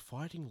wearing his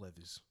fighting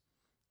leathers.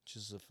 which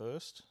is the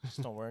first. He's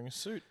not wearing a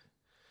suit.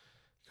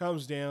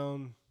 Comes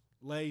down,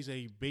 lays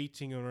a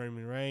beating on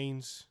Roman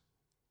Reigns,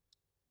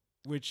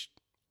 which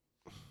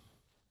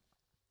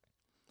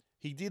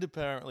He did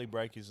apparently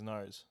break his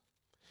nose.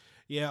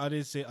 I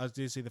did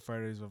see the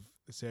photos of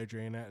the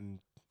surgery and that, and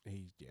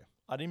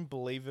I didn't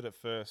believe it at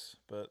first,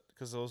 but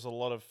because there was a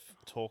lot of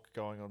talk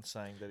going on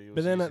saying that he was.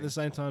 But then at using- the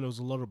same time, there was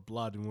a lot of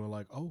blood, and we were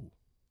like, oh.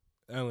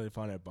 Only to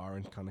find out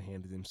Byron kind of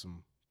handed him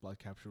some blood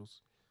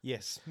capsules.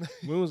 yes,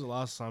 When was the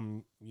last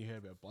time you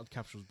heard about blood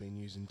capsules being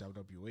used in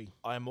WWE?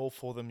 I am all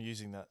for them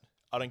using that.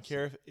 I don't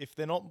care if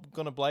they're not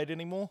gonna blade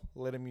anymore.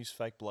 Let them use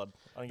fake blood.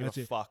 I don't give That's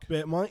a it. fuck.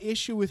 But my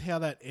issue with how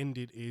that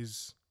ended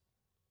is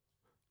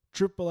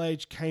Triple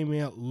H came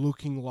out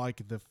looking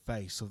like the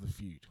face of the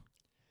feud.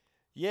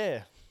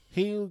 Yeah,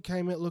 He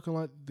came out looking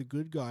like the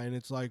good guy, and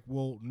it's like,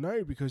 well,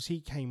 no, because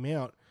he came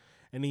out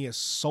and he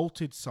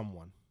assaulted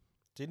someone.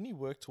 didn't he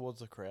work towards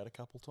the crowd a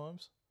couple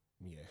times?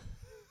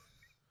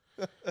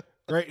 Yeah.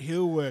 Great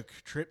heel work,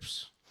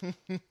 Trips.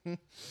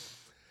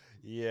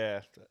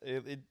 Yeah,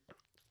 it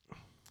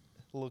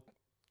look.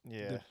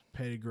 Yeah, The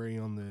pedigree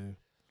on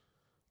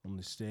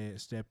the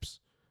steps,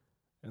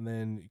 and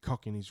then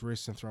cocking his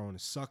wrist and throwing a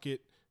sucket.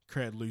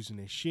 Crowd losing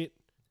their shit,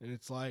 and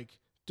it's like,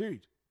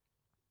 dude,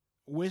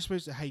 we're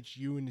supposed to hate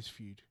you in this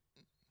feud.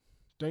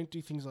 Don't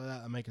do things like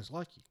that and make us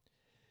like you.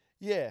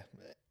 Yeah,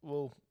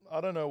 well,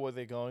 I don't know where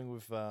they're going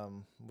with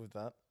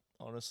that,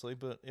 honestly,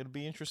 but it'll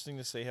be interesting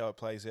to see how it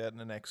plays out in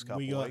the next couple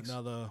We got weeks.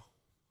 another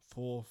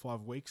 4 or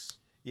 5 weeks.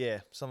 Yeah,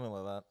 something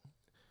like that.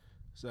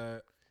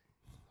 So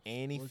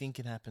Anything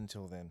can happen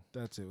till then.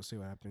 that's it. We'll see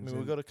what I happens. mean,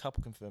 we've got a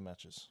couple confirmed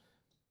matches.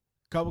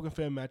 Couple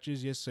confirmed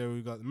matches, yes. So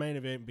we've got the main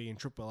event being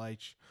Triple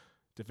H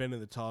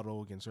defending the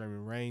title against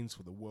Roman Reigns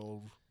for the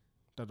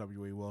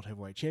WWE World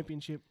Heavyweight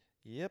Championship.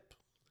 Yep.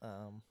 We're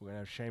going to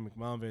have Shane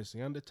McMahon versus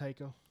The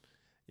Undertaker.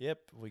 Yep,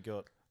 we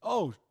got...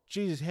 Oh,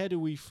 Jesus, how do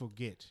we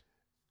forget?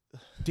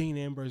 Dean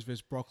Ambrose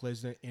versus Brock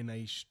Lesnar in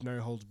a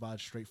no-holds-barred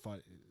street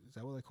fight. Is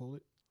that what they call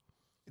it?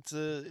 It's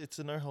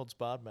a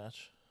no-holds-barred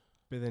match.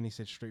 But then he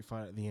said street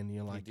fight at the end, and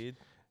you're like... He did?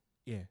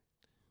 Yeah,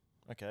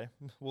 Okay.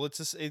 Well,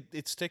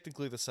 it's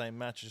technically the same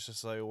match. It's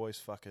just they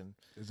always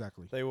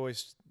exactly. They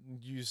always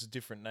use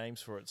different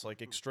names for it. It's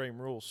like Extreme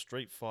Rules,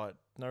 Street Fight,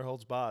 No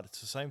Holds Barred.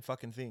 It's the same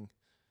fucking thing.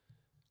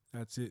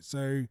 That's it.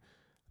 So,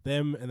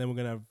 them, and then we're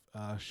going to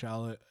have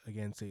Charlotte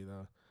against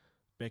either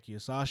Becky or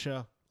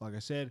Sasha. Like I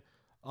said,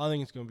 I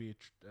think it's going to be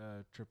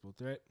a triple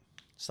threat.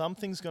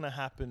 Something's going to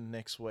happen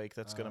next week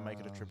that's going to make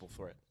it a triple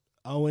threat.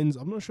 Owens,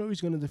 I'm not sure who's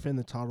going to defend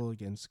the title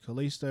against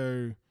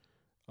Kalisto.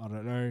 I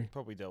don't know.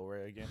 Probably Del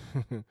Rey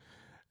again.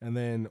 And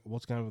then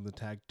what's going on with the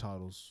tag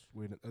titles?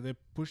 They're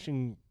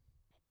pushing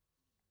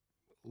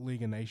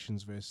League of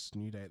Nations versus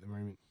New Day at the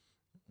moment.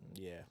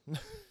 Yeah.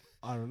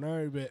 I don't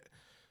know, but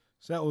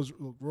so that was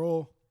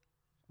Raw.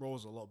 Raw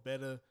was a lot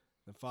better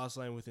than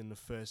Fastlane within the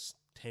first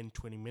 10,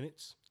 20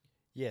 minutes.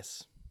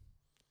 Yes.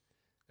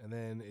 And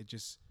then it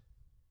just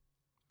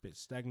a bit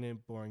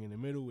stagnant, boring in the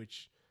middle,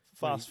 which...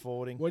 Fast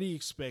forwarding. What do you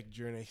expect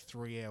during a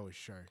 3-hour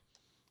show?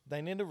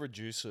 They need to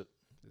reduce it.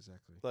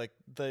 Exactly. Like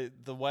the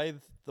way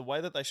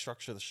that they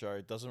structure the show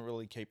doesn't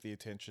really keep the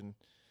attention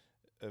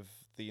of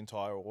the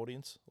entire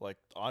audience. Like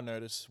I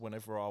notice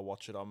whenever I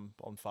watch it, I'm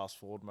on fast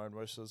forward mode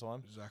most of the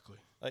time. Exactly.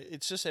 Like,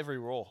 it's just every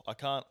Raw. I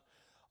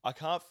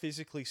can't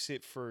physically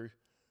sit through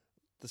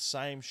the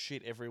same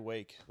shit every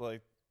week.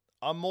 Like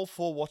I'm more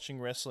for watching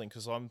wrestling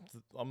because I'm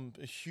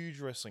a huge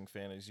wrestling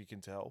fan, as you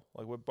can tell.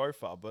 Like we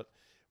both are, but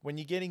when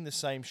you're getting the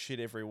same shit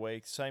every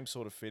week, same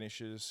sort of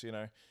finishes, you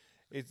know.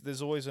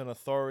 There's always an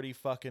authority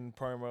fucking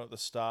promo at the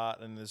start,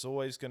 and there's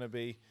always going to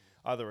be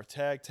either a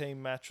tag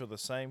team match or the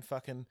same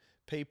fucking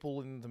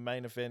people in the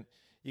main event.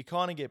 You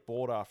kind of get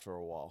bored after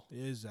a while.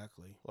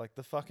 Exactly. Like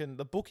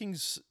the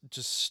booking's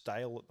just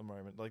stale at the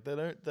moment. Like they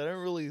don't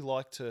really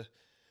like to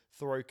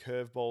throw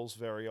curveballs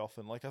very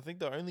often. Like I think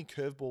the only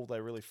curveball they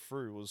really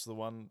threw was the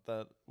one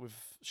that with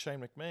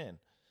Shane McMahon,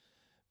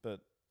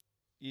 but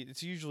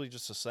it's usually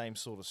just the same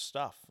sort of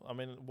stuff. I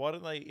mean, why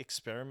don't they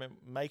experiment,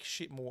 make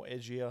shit more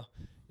edgier?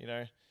 You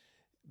know,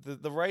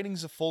 the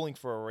ratings are falling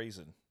for a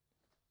reason.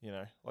 You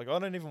know, like I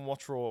don't even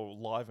watch Raw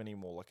live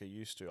anymore like I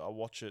used to. I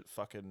watch it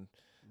fucking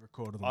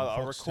recorded.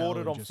 I record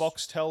it on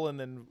Foxtel, and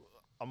then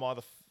I'm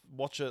either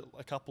watch it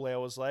a couple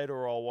hours later,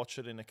 or I'll watch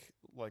it in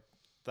like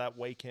that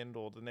weekend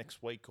or the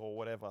next week or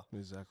whatever.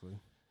 Exactly.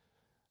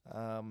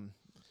 So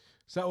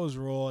that was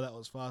Raw. That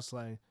was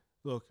Fastlane.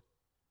 Look,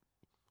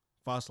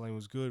 Fastlane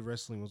was good.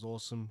 Wrestling was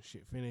awesome.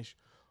 Shit finish.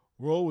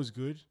 Raw was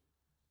good.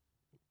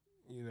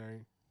 You know,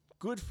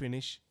 good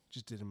finish.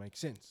 Just didn't make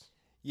sense.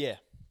 Yeah.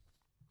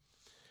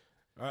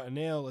 All right, and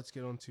now let's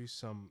get on to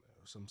some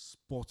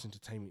sports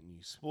entertainment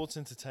news. Sports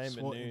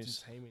entertainment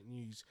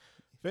news.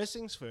 First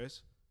things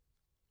first.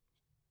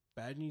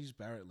 Bad news,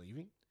 Barrett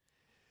leaving.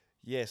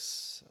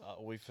 Yes,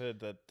 we've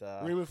heard that.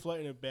 Rumor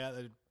floating about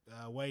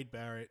that Wade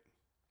Barrett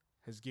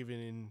has given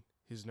in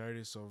his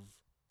notice of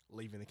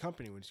leaving the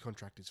company when his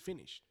contract is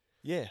finished.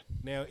 Yeah.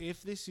 Now,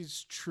 if this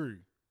is true,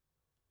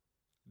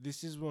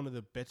 this is one of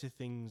the better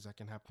things that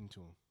can happen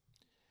to him.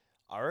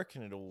 I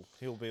reckon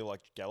he'll be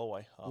like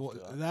Galloway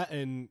after that.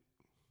 And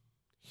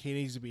he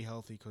needs to be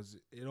healthy because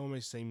it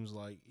almost seems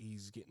like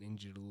he's getting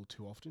injured a little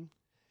too often.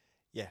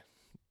 Yeah,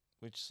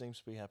 which seems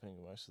to be happening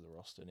to most of the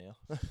roster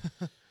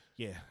now.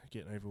 Yeah,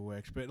 getting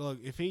overworked. But look,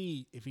 if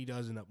he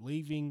does end up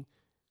leaving,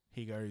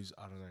 he goes,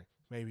 I don't know,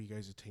 maybe he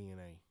goes to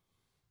TNA.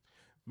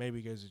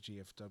 Maybe he goes to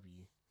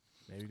GFW.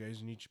 Maybe he goes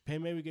to New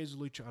Japan. Maybe he goes to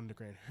Lucha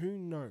Underground. Who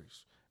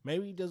knows?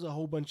 Maybe he does a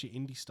whole bunch of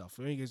indie stuff.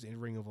 Maybe he goes to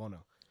Ring of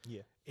Honor.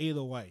 Yeah.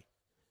 Either way,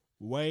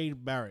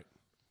 Wade Barrett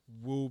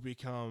will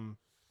become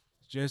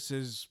just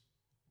as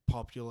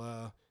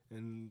popular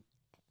and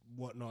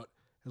whatnot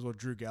as what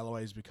Drew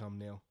Galloway has become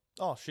now.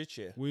 Oh, shit,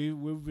 yeah.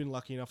 We've been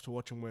lucky enough to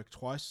watch him work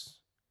twice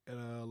at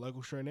a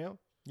local show now.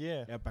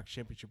 Yeah. Outback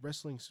Championship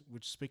Wrestling,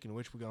 which, speaking of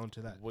which, we're going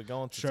to that We're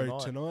going to show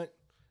tonight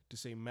to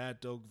see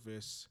Mad Dog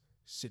versus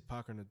Sid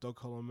Parker in a dog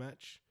collar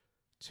match.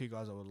 Two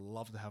guys I would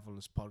love to have on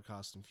this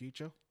podcast in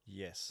future.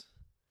 Yes.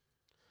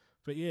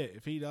 But yeah,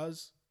 if he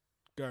does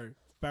go,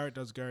 if Barrett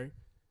does go,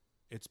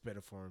 it's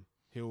better for him.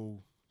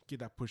 He'll get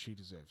that push he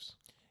deserves.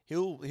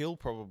 He'll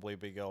probably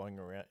be going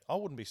around. I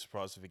wouldn't be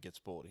surprised if he gets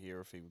bought here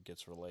if he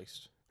gets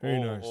released.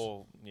 Who knows?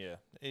 Or yeah,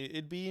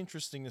 it'd be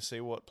interesting to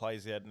see what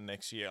plays out in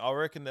next year. I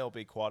reckon there'll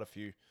be quite a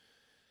few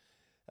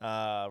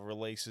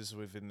releases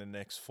within the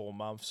next 4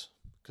 months,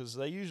 because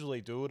they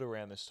usually do it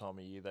around this time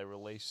of year. They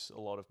release a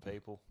lot of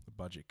people. The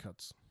budget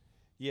cuts.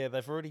 Yeah,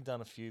 they've already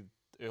done a few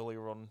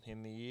earlier on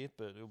in the year,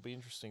 but it'll be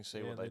interesting to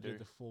see what they do. did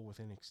the 4 with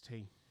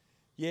NXT.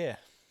 Yeah.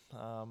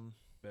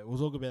 But we'll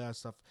talk about that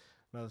stuff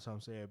another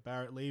time. So yeah,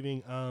 Barrett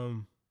leaving.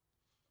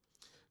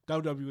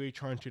 WWE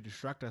trying to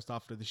distract us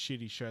after the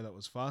shitty show that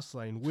was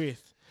Fastlane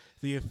with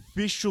the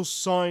official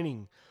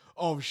signing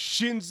of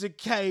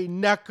Shinsuke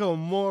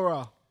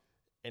Nakamura.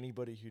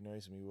 Anybody who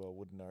knows me well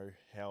would know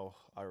how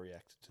I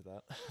reacted to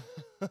that.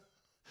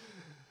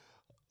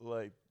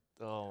 Like,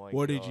 oh my god.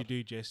 What did you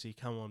do, Jesse?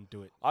 Come on,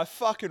 do it. I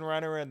fucking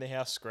ran around the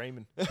house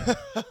screaming.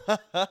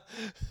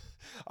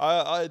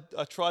 I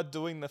tried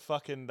doing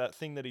that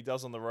thing that he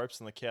does on the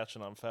ropes on the couch,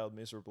 and I failed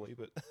miserably.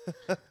 But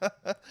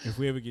If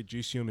we ever get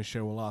Juicy on the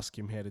show, we'll ask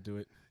him how to do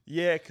it.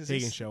 yeah, because He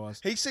can show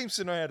us. he seems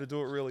to know how to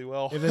do it really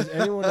well. If there's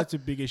anyone that's a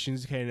bigger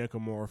Shinsuke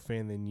Nakamura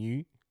fan than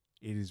you,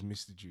 it is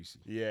Mr. Juicy.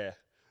 Yeah.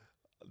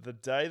 The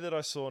day that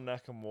I saw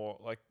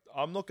Nakamura, like,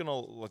 I'm not gonna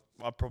like.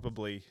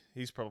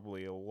 He's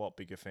probably a lot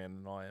bigger fan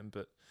than I am,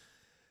 but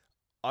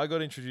I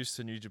got introduced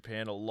to New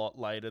Japan a lot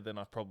later than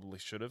I probably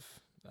should have.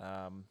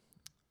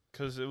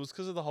 Because it was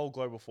because of the whole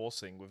Global Force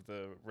thing with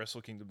the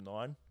Wrestle Kingdom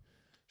 9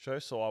 show.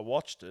 So I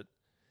watched it,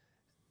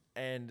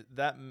 and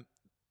the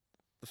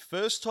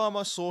first time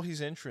I saw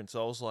his entrance,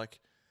 I was like,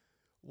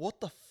 what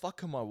the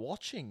fuck am I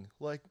watching?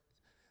 Like,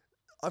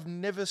 I've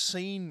never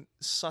seen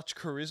such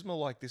charisma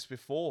like this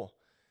before.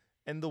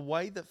 And the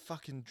way that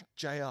fucking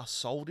JR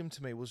sold him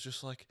to me was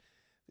just like,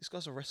 this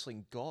guy's a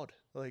wrestling god.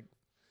 Like,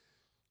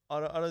 I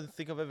don't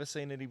think I've ever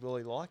seen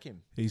anybody like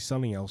him. He's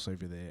something else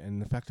over there.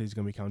 And the fact that he's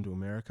going to be coming to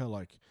America,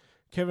 like,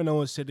 Kevin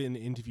Owens said it in the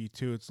interview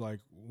too, it's like,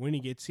 when he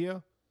gets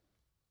here,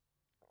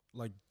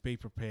 like, be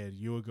prepared.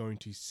 You are going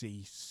to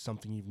see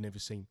something you've never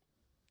seen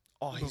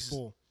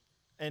before.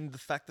 And the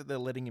fact that they're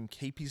letting him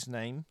keep his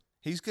name.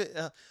 He's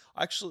got,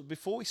 actually,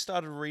 before we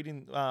started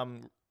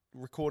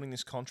recording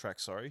this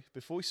contract,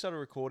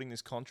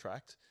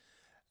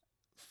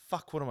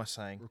 fuck, what am I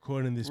saying?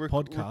 Recording this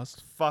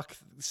podcast. Fuck.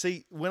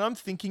 See, when I'm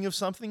thinking of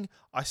something,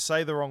 I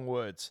say the wrong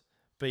words.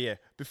 But yeah,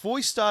 before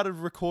we started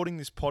recording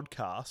this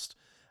podcast,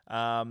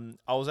 I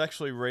was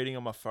actually reading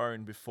on my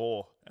phone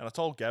before, and I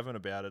told Gavin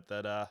about it,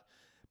 that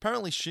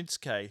apparently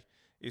Shinsuke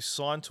is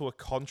signed to a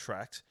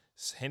contract,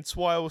 hence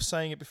why I was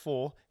saying it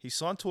before. He's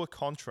signed to a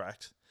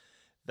contract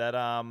that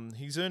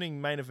he's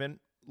earning main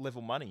event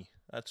level money.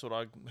 That's what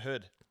I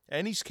heard.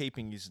 And he's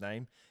keeping his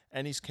name,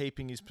 and he's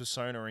keeping his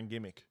persona and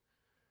gimmick,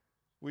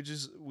 which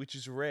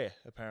is rare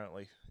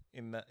apparently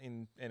in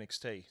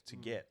NXT to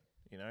get,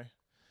 you know.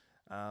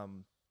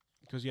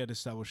 Because you had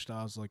established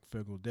stars like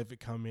Fergal Devitt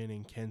come in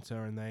and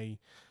Kenta, and they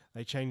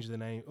changed the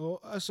name.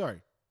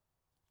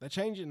 They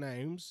changed the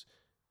names,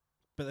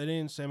 but they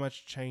didn't so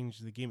much change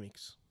the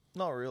gimmicks.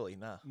 Not really,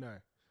 nah. No,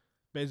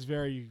 but it's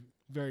very,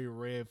 very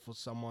rare for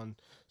someone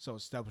so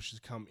established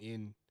to come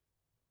in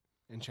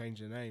and change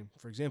the name.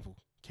 For example,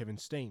 Kevin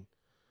Steen.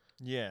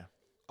 Yeah.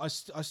 I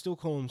still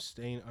call him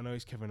Steen. I know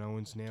he's Kevin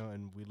Owens now,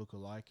 and we look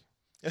alike.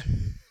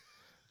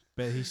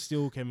 But he's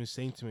still Kevin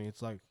Steen to me.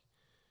 It's like,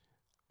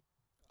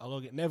 I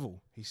look at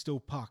Neville. He's still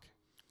Puck.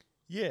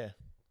 Yeah.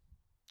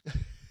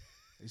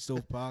 He's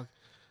still Puck.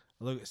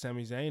 I look at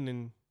Sami Zayn,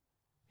 and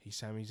he's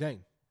Sami Zayn.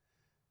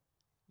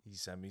 He's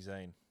Sami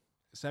Zayn.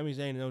 Sami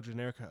Zayn and El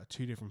Generico are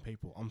two different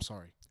people. I'm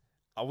sorry.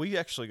 We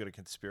actually got a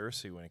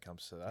conspiracy when it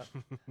comes to that.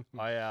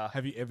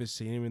 Have you ever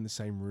seen him in the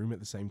same room at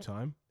the same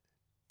time?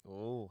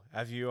 Oh,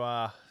 have you?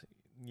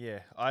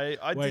 Yeah, I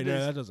Wait, did.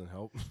 No, that doesn't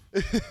help.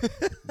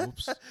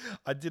 Whoops.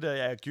 I did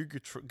a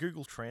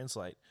Google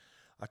Translate.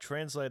 I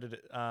translated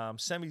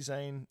Sami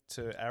Zayn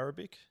to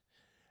Arabic,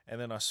 and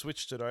then I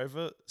switched it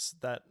over,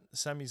 that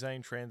Sami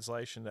Zayn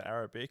translation to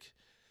Arabic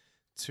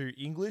to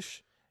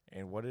English,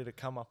 and what did it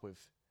come up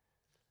with?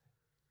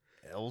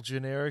 El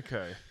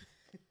Generico.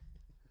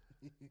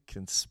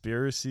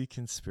 Conspiracy.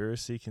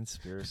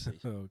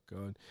 Oh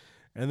god.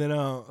 And then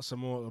a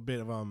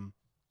bit of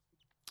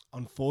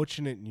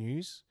unfortunate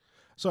news.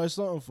 So it's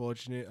not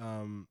unfortunate.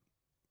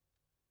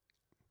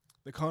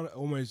 The kind of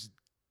almost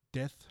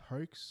death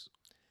hoax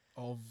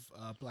of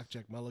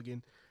Blackjack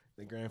Mulligan,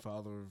 the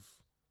grandfather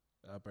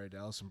of Bray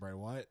Dallas and Bray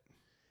Wyatt.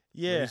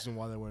 Yeah. The reason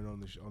why they went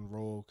on on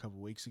Raw a couple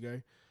of weeks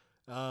ago.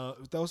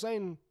 They were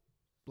saying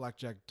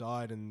Blackjack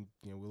died, and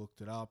we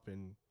looked it up,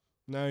 and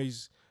no,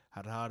 he's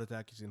had a heart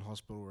attack. He's in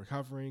hospital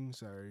recovering.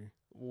 So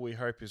we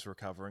hope he's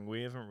recovering.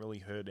 We haven't really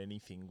heard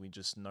anything. We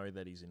just know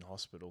that he's in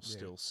hospital,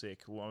 still sick.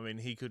 Well, I mean,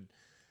 he could,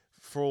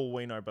 for all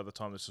we know, by the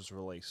time this was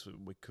released,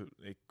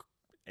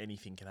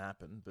 anything can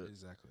happen. But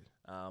exactly.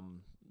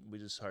 We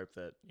just hope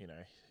that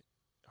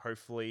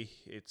hopefully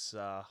it's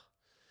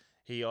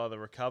he either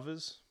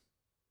recovers,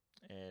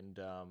 and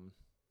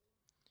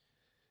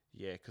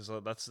because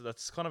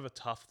that's kind of a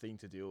tough thing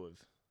to deal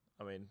with.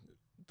 I mean,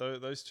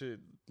 those two,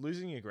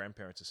 losing your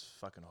grandparents is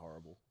fucking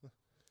horrible.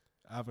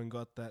 I haven't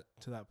got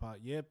to that part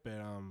yet, but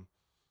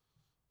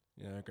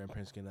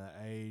grandparents getting that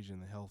age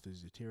and the health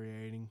is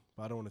deteriorating.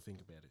 But I don't want to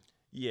think about it.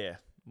 Yeah.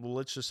 Well,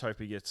 let's just hope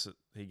he gets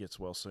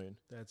well soon.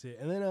 That's it.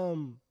 And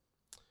then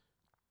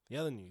the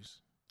other news.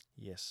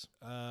 Yes.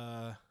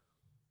 Titus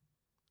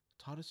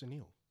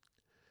O'Neil.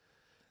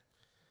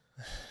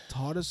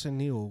 Titus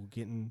O'Neil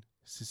getting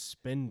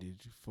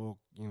suspended for,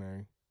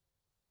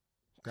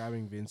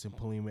 grabbing Vince and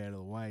pulling him out of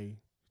the way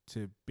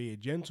to be a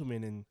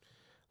gentleman and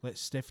let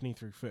Stephanie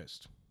through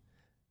first.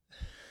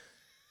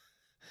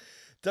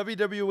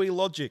 WWE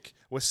logic.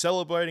 We're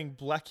celebrating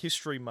Black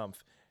History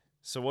Month.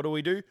 So what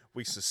do?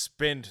 We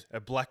suspend a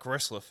black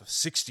wrestler for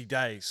 60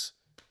 days.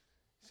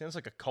 Sounds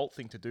like a cult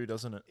thing to do,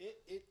 doesn't it?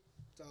 It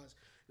does.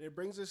 And it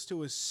brings us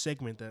to a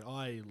segment that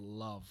I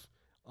love.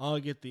 I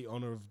get the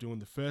honor of doing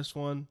the first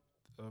one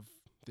of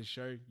the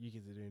show. You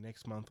get to do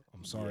next month.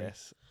 I'm sorry.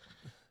 Yes.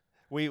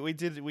 We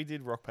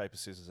did rock, paper,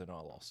 scissors, and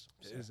I lost.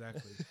 So.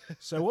 Exactly.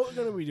 So what we're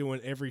going to be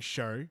doing every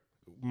show,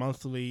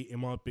 monthly, it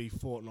might be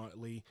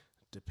fortnightly,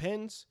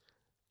 depends.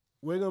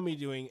 We're going to be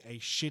doing a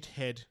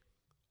shithead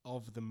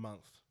of the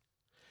month.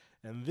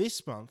 And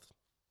this month,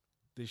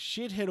 the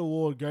shithead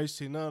award goes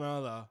to none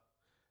other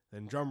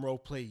than, drum roll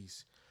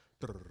please,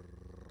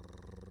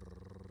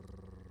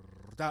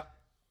 that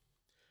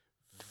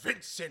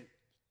Vincent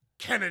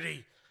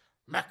Kennedy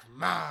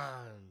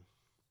McMahon.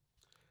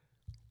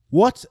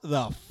 What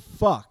the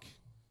fuck?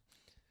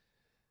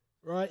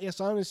 Right, yes,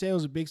 I understand it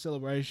was a big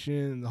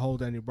celebration, the whole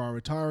Daniel Bryan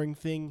retiring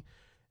thing,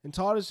 and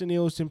Titus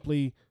O'Neil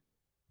simply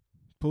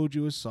pulled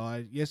you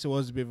aside. Yes, it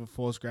was a bit of a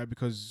force grab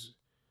because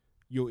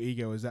your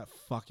ego is that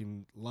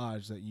fucking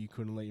large that you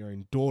couldn't let your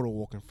own daughter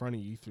walk in front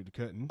of you through the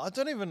curtain. I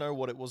don't even know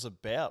what it was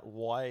about.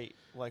 Why?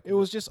 It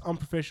was just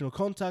unprofessional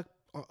conduct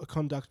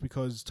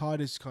because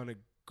Titus kind of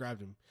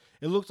grabbed him.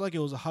 It looked like it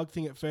was a hug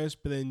thing at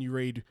first, but then you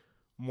read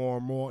more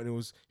and more, and he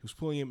was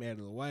pulling him out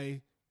of the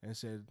way and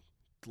said,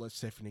 "Let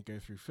Stephanie go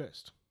through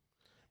first,"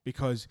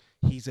 because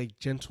he's a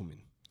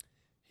gentleman.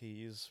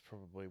 He is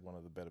probably one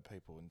of the better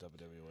people in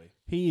WWE.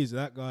 He is.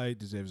 That guy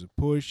deserves a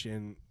push,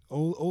 and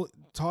all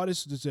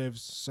Titus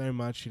deserves so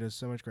much. He does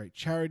so much great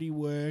charity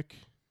work.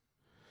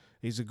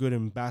 He's a good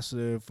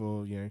ambassador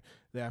for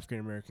the African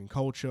American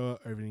culture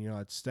over in the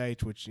United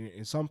States, which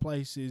in some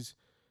places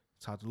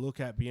it's hard to look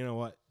at. But you know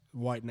what?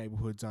 White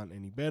neighborhoods aren't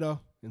any better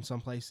in some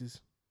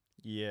places.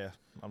 Yeah,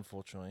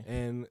 unfortunately.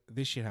 And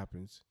this shit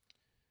happens.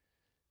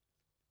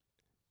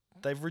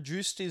 They've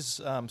reduced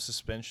his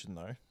suspension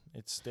though.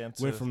 It's down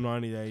to Went from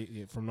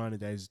 90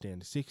 days down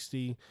to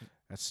 60.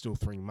 That's still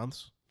 3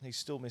 months. He's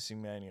still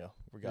missing Mania,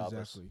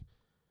 regardless. Exactly.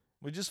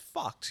 We're just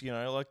fucked,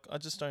 I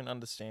just don't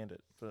understand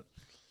it. But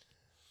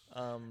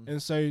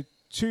and so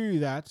to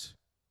that,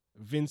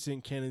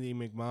 Vincent Kennedy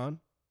McMahon,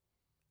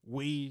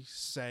 we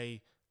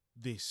say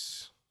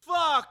this.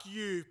 Fuck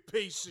you,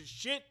 piece of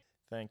shit.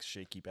 Thanks,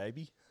 Sheiky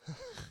baby.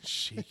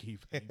 Cheeky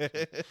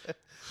baby.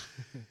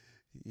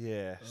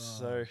 Yeah. Oh,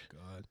 so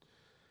God.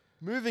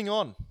 moving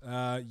on.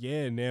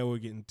 Now we're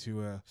getting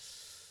to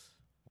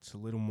it's a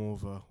little more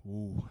of a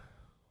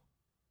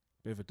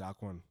bit of a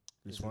dark one.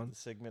 This Is it one. the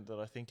segment that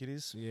I think it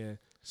is. Yeah.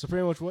 So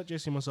pretty much what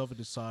Jesse and myself have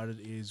decided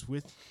is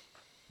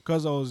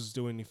because I was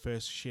doing the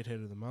first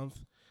shithead of the month,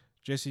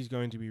 Jesse's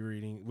going to be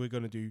reading. We're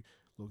going to do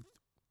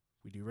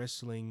we do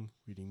wrestling,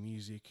 we do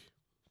music.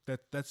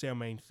 That's our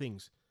main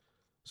things.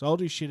 So I'll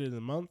do shithead of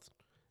the month,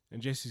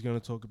 and Jesse's going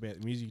to talk about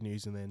the music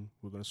news, and then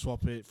we're going to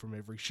swap it from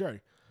every show.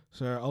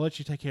 So I'll let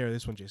you take care of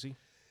this one, Jesse.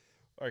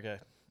 Okay.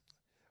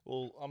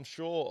 Well, I'm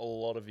sure a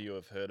lot of you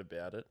have heard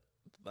about it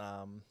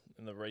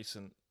in the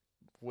recent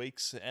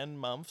weeks and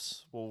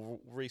months. Well,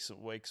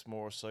 recent weeks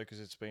more so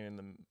because it's been in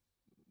the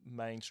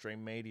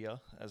mainstream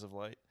media as of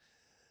late.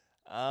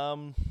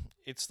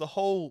 It's the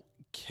whole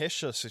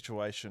Kesha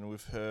situation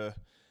with her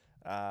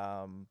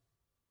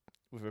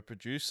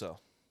producer.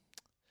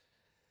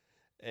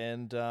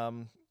 And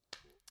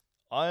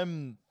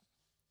I'm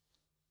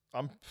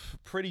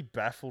pretty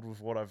baffled with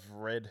what I've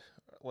read.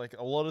 Like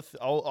a lot of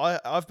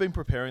I've been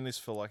preparing this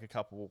for like a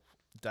couple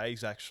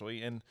days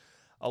actually, and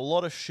a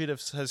lot of shit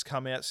has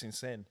come out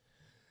since then.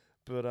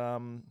 But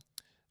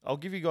I'll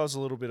give you guys a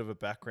little bit of a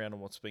background on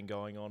what's been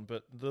going on.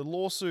 But the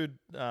lawsuit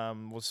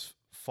was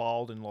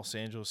filed in Los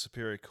Angeles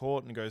Superior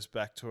Court and goes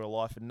back to her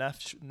life in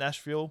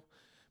Nashville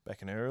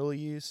back in her early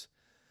years.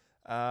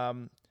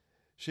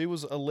 She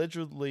was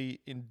allegedly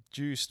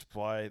induced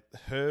by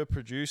her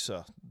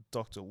producer,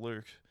 Dr.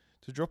 Luke,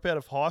 to drop out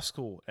of high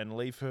school and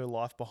leave her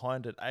life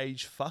behind at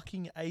age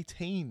fucking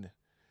 18.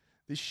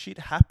 This shit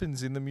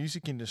happens in the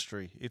music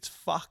industry. It's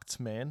fucked,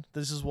 man.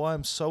 This is why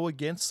I'm so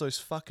against those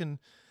fucking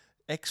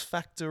X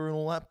Factor and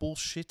all that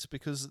bullshit,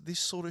 because this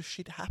sort of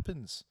shit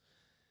happens.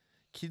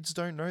 Kids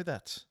don't know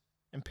that.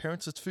 And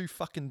parents are too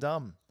fucking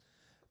dumb.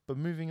 But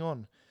moving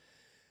on.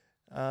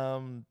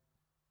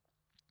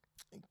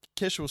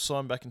 Kesha was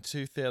signed back in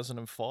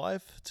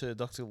 2005 to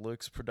Dr.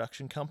 Luke's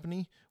production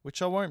company,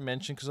 which I won't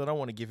mention because I don't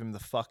want to give him the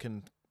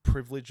fucking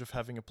privilege of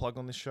having a plug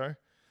on this show.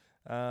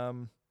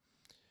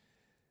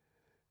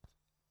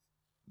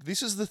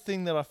 This is the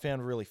thing that I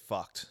found really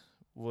fucked,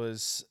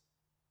 was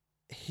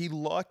he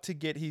liked to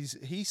get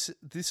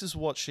this is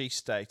what she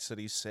states that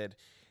he said,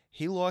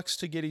 he likes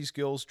to get his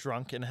girls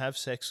drunk and have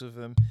sex with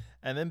them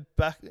and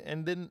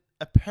then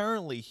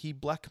apparently he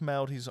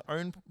blackmailed his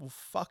own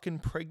fucking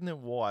pregnant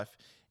wife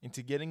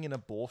into getting an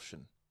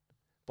abortion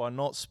by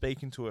not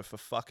speaking to her for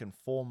fucking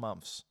 4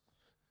 months.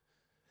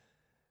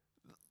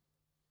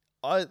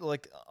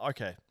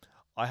 Okay,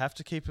 I have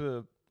to keep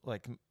a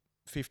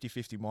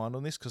 50-50 mind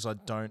on this because I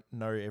don't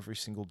know every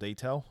single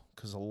detail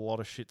because a lot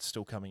of shit's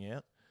still coming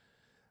out.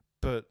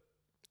 But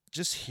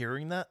just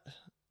hearing that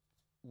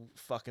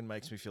fucking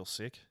makes me feel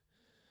sick.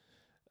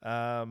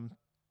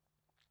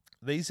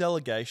 These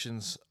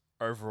allegations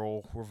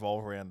overall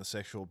revolve around the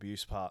sexual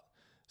abuse part.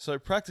 So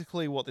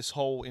practically what this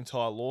whole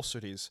entire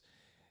lawsuit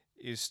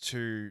is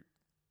to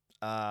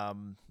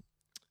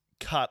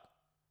cut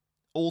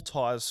all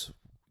ties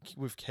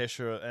with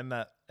Kesha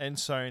and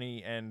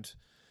Sony and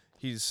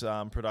his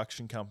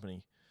production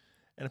company.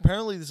 And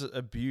apparently this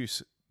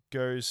abuse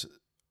goes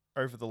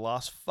over the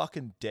last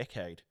fucking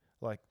decade.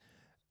 Like,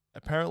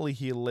 apparently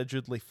he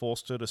allegedly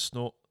forced her to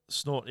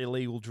snort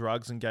illegal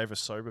drugs and gave her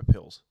sober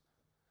pills.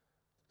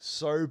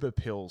 Sober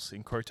pills,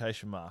 in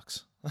quotation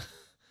marks.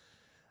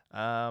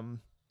 Yeah,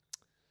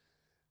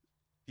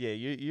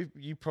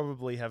 you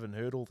probably haven't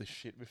heard all this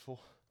shit before.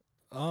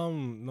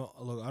 No,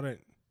 look, I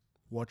don't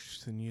watch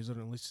the news. I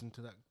don't listen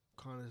to that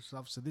kind of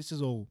stuff. So this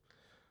is all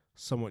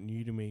somewhat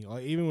new to me.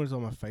 Like, even when it's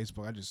on my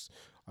Facebook,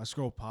 I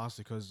scroll past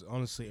it because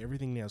honestly,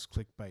 everything now is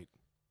clickbait.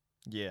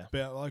 Yeah.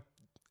 But like,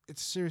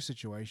 it's a serious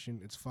situation.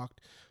 It's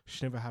fucked.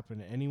 Should never happen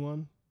to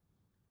anyone.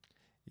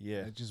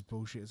 Yeah. It's just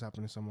bullshit. It's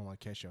happened to someone like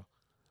Kesha.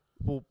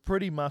 Well,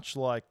 pretty much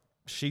like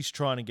she's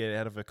trying to get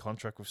out of her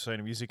contract with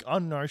Sony Music. I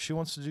know she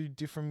wants to do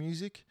different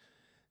music.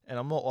 And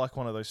I'm not like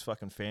one of those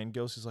fucking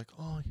fangirls who's like,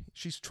 oh,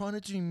 she's trying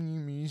to do new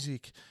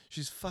music.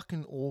 She's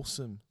fucking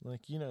awesome.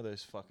 Like, you know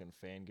those fucking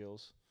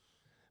fangirls.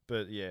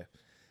 But yeah,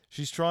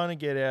 she's trying to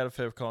get out of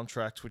her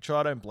contract, which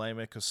I don't blame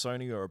her because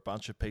Sony are a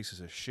bunch of pieces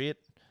of shit.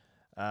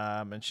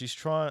 And she's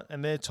trying,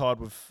 and they're tied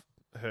with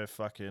her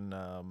fucking,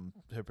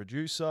 her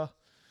producer.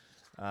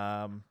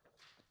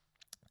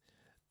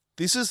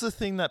 This is the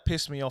thing that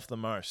pissed me off the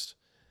most.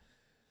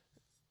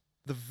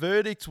 The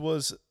verdict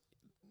was,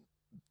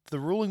 the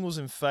ruling was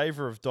in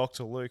favor of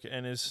Dr. Luke,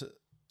 and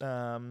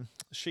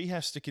she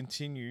has to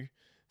continue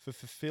for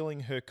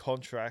fulfilling her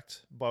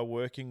contract by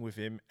working with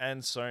him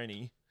and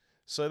Sony.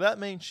 So that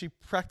means she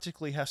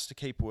practically has to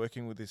keep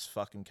working with this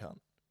fucking cunt.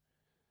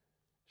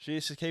 She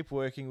has to keep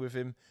working with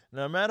him,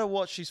 no matter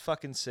what she's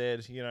fucking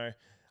said. You know,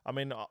 I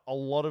mean,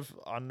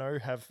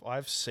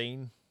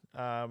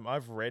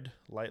 I've read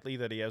lately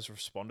that he has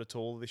responded to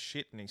all of this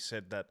shit, and he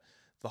said that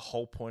the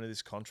whole point of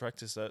this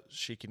contract is that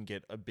she can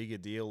get a bigger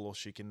deal or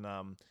she can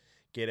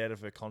get out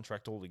of her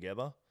contract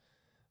altogether.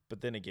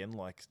 But then again,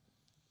 like,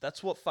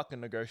 that's what fucking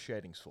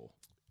negotiating's for.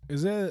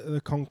 Is there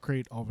the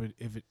concrete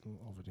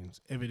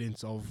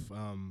evidence of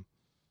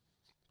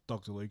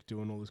Dr. Luke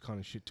doing all this kind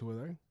of shit to her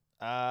though?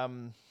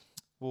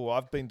 Well,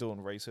 I've been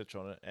doing research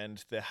on it,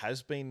 and there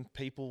has been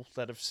people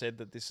that have said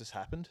that this has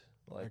happened.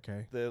 Like,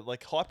 okay. The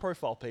like high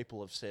profile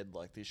people have said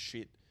like this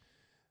shit.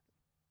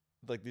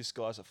 Like, this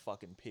guy's a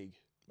fucking pig.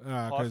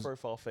 High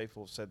profile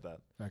people have said that.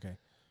 Okay.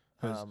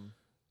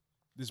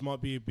 This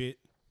might be a bit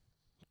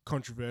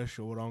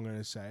controversial, what I'm going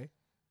to say.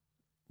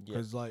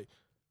 Because, like,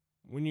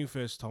 when you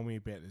first told me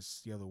about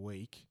this the other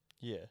week,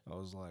 I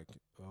was like,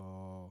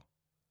 oh,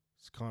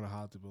 it's kind of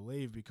hard to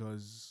believe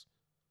because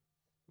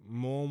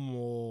more and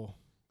more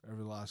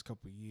over the last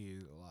couple of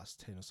years, the last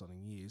 10 or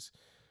something years,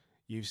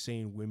 you've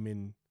seen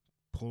women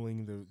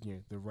pulling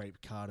the rape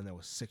card and they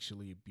were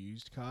sexually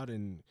abused card,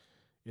 and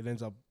it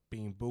ends up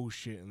being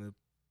bullshit, and the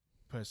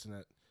person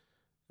that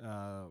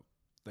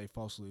they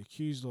falsely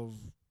accused of,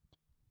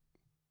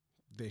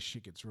 their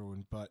shit gets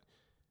ruined. But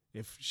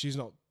if she's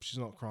not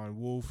crying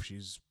wolf,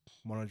 she's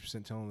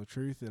 100% telling the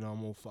truth, and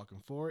I'm all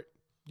fucking for it.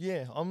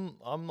 Yeah, I'm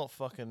not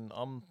fucking.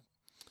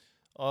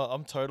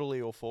 I'm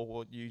totally all for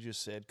what you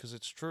just said because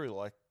it's true.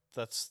 Like,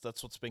 that's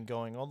what's been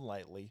going on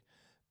lately.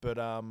 But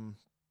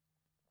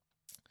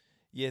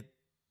yeah,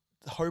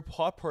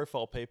 high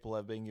profile people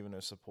have been giving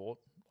her support.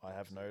 I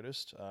have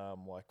noticed.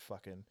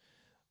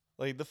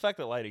 Like the fact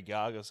that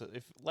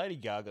if Lady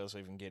Gaga's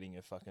even getting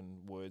her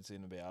fucking words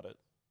in about it,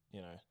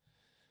 you know,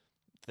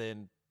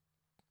 then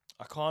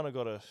I kind of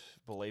got to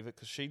believe it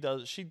because she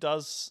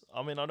does.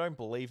 I mean, I don't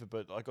believe it,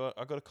 but I got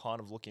to kind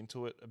of look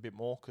into it a bit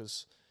more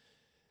because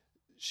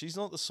she's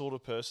not the sort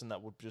of person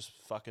that would just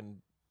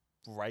fucking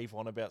rave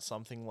on about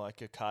something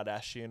like a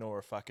Kardashian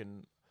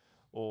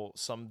or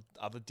some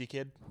other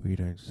dickhead. We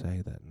don't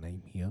say that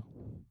name here.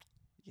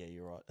 Yeah,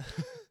 you're right.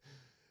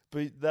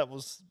 But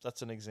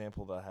that's an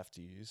example that I have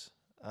to use.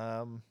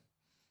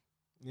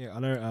 Yeah, I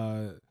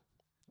know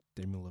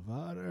Demi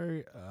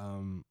Lovato.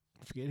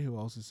 I forget who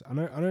else is. I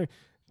know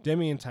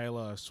Demi and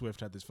Taylor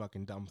Swift had this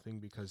fucking dumb thing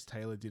because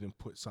Taylor didn't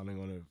put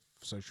something on her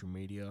social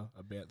media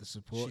about the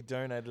support. She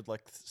donated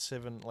like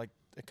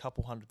a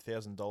couple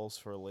 $100,000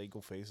 for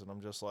legal fees, and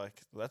I'm just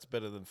like, that's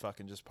better than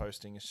fucking just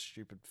posting a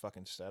stupid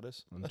fucking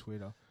status on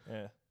Twitter.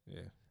 Yeah.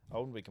 Yeah. I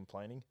wouldn't be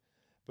complaining.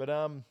 But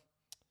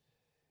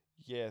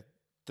yeah,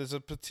 there's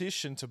a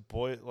petition to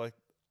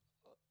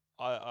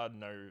I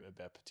know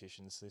about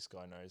petitions. This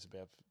guy knows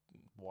about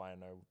why I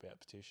know about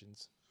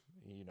petitions.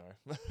 You know,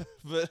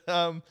 but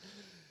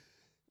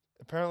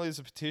apparently there's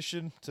a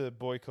petition to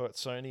boycott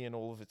Sony and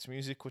all of its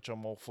music, which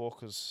I'm all for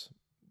because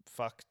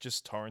fuck,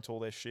 just torrent all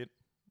their shit.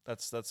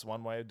 That's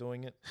one way of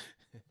doing it.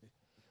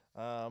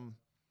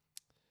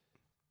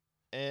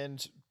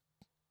 And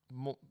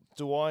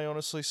do I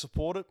honestly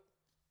support it?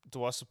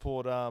 Do I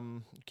support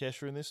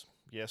Kesha in this?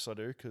 Yes, I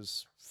do,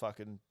 because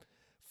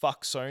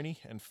fuck Sony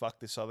and fuck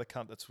this other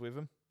cunt that's with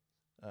him.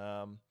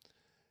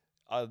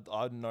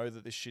 I know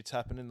that this shit's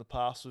happened in the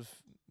past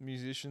with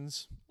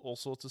musicians, all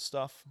sorts of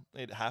stuff.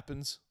 It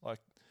happens. Like,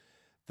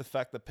 the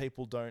fact that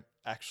people don't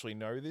actually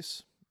know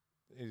this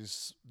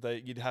is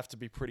that you'd have to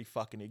be pretty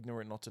fucking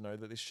ignorant not to know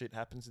that this shit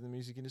happens in the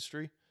music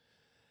industry.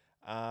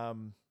 But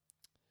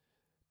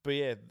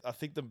yeah, I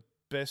think the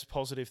best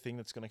positive thing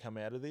that's going to come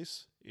out of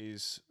this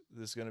is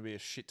there's going to be a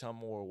shit ton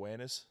more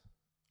awareness,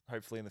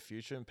 hopefully in the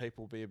future, and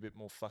people will be a bit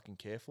more fucking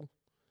careful.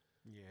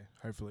 Yeah,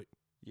 hopefully.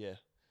 Yeah.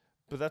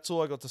 But that's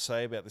all I got to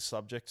say about this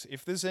subject.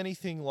 If there's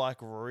anything like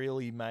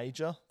really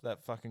major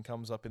that fucking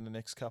comes up in the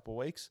next couple of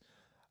weeks,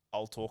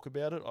 I'll talk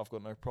about it. I've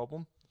got no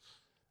problem.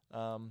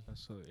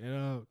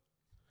 Absolutely.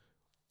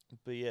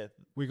 But yeah,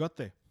 we got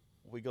there.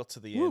 we got to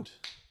the Woo. end.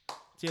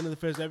 It's the end of the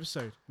first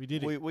episode. We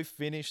did it. We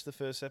finished the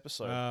first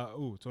episode.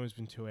 It's almost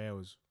been 2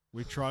 hours.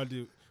 We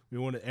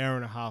wanted an hour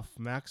and a half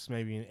max,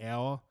 maybe an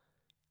hour.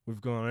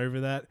 We've gone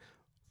over that.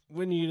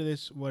 We're new to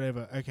this,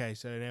 whatever. Okay,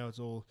 so now it's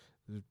all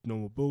the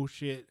normal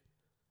bullshit.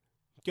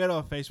 Go to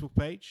our Facebook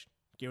page.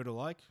 Give it a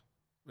like.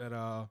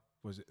 That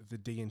was it the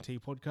DNT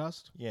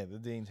podcast? Yeah, the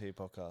D&T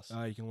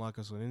podcast. You can like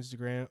us on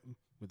Instagram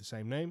with the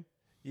same name.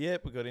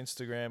 Yep, we got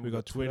Instagram. We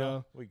got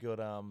Twitter. We got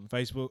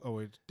Facebook. Oh,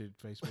 we did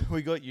Facebook.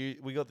 we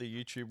got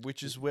the YouTube,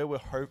 which is where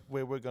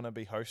we're going to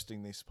be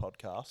hosting this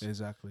podcast.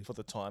 Exactly. For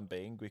the time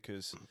being,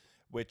 because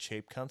we're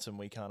cheap cunts and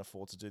we can't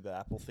afford to do the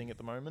Apple thing at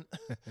the moment.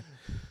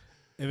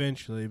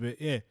 Eventually,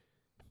 but yeah.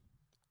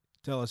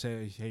 Tell us how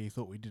you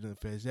thought we did in the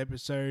first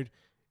episode.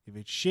 If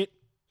it's shit,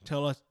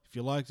 tell us. If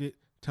you liked it,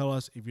 tell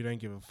us. If you don't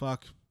give a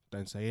fuck,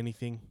 don't say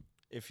anything.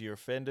 If you're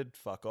offended,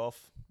 fuck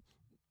off.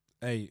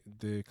 Hey,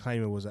 the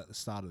claimer was at the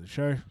start of the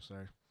show,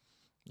 so...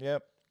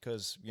 Yep,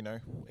 because,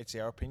 it's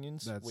our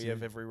opinions. We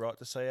have every right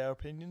to say our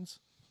opinions.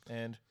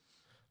 And...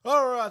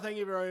 Alright, thank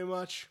you very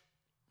much.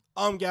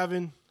 I'm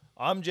Gavin.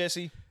 I'm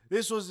Jesse.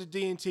 This was the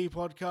D&T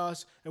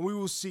podcast, and we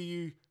will see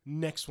you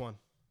next one.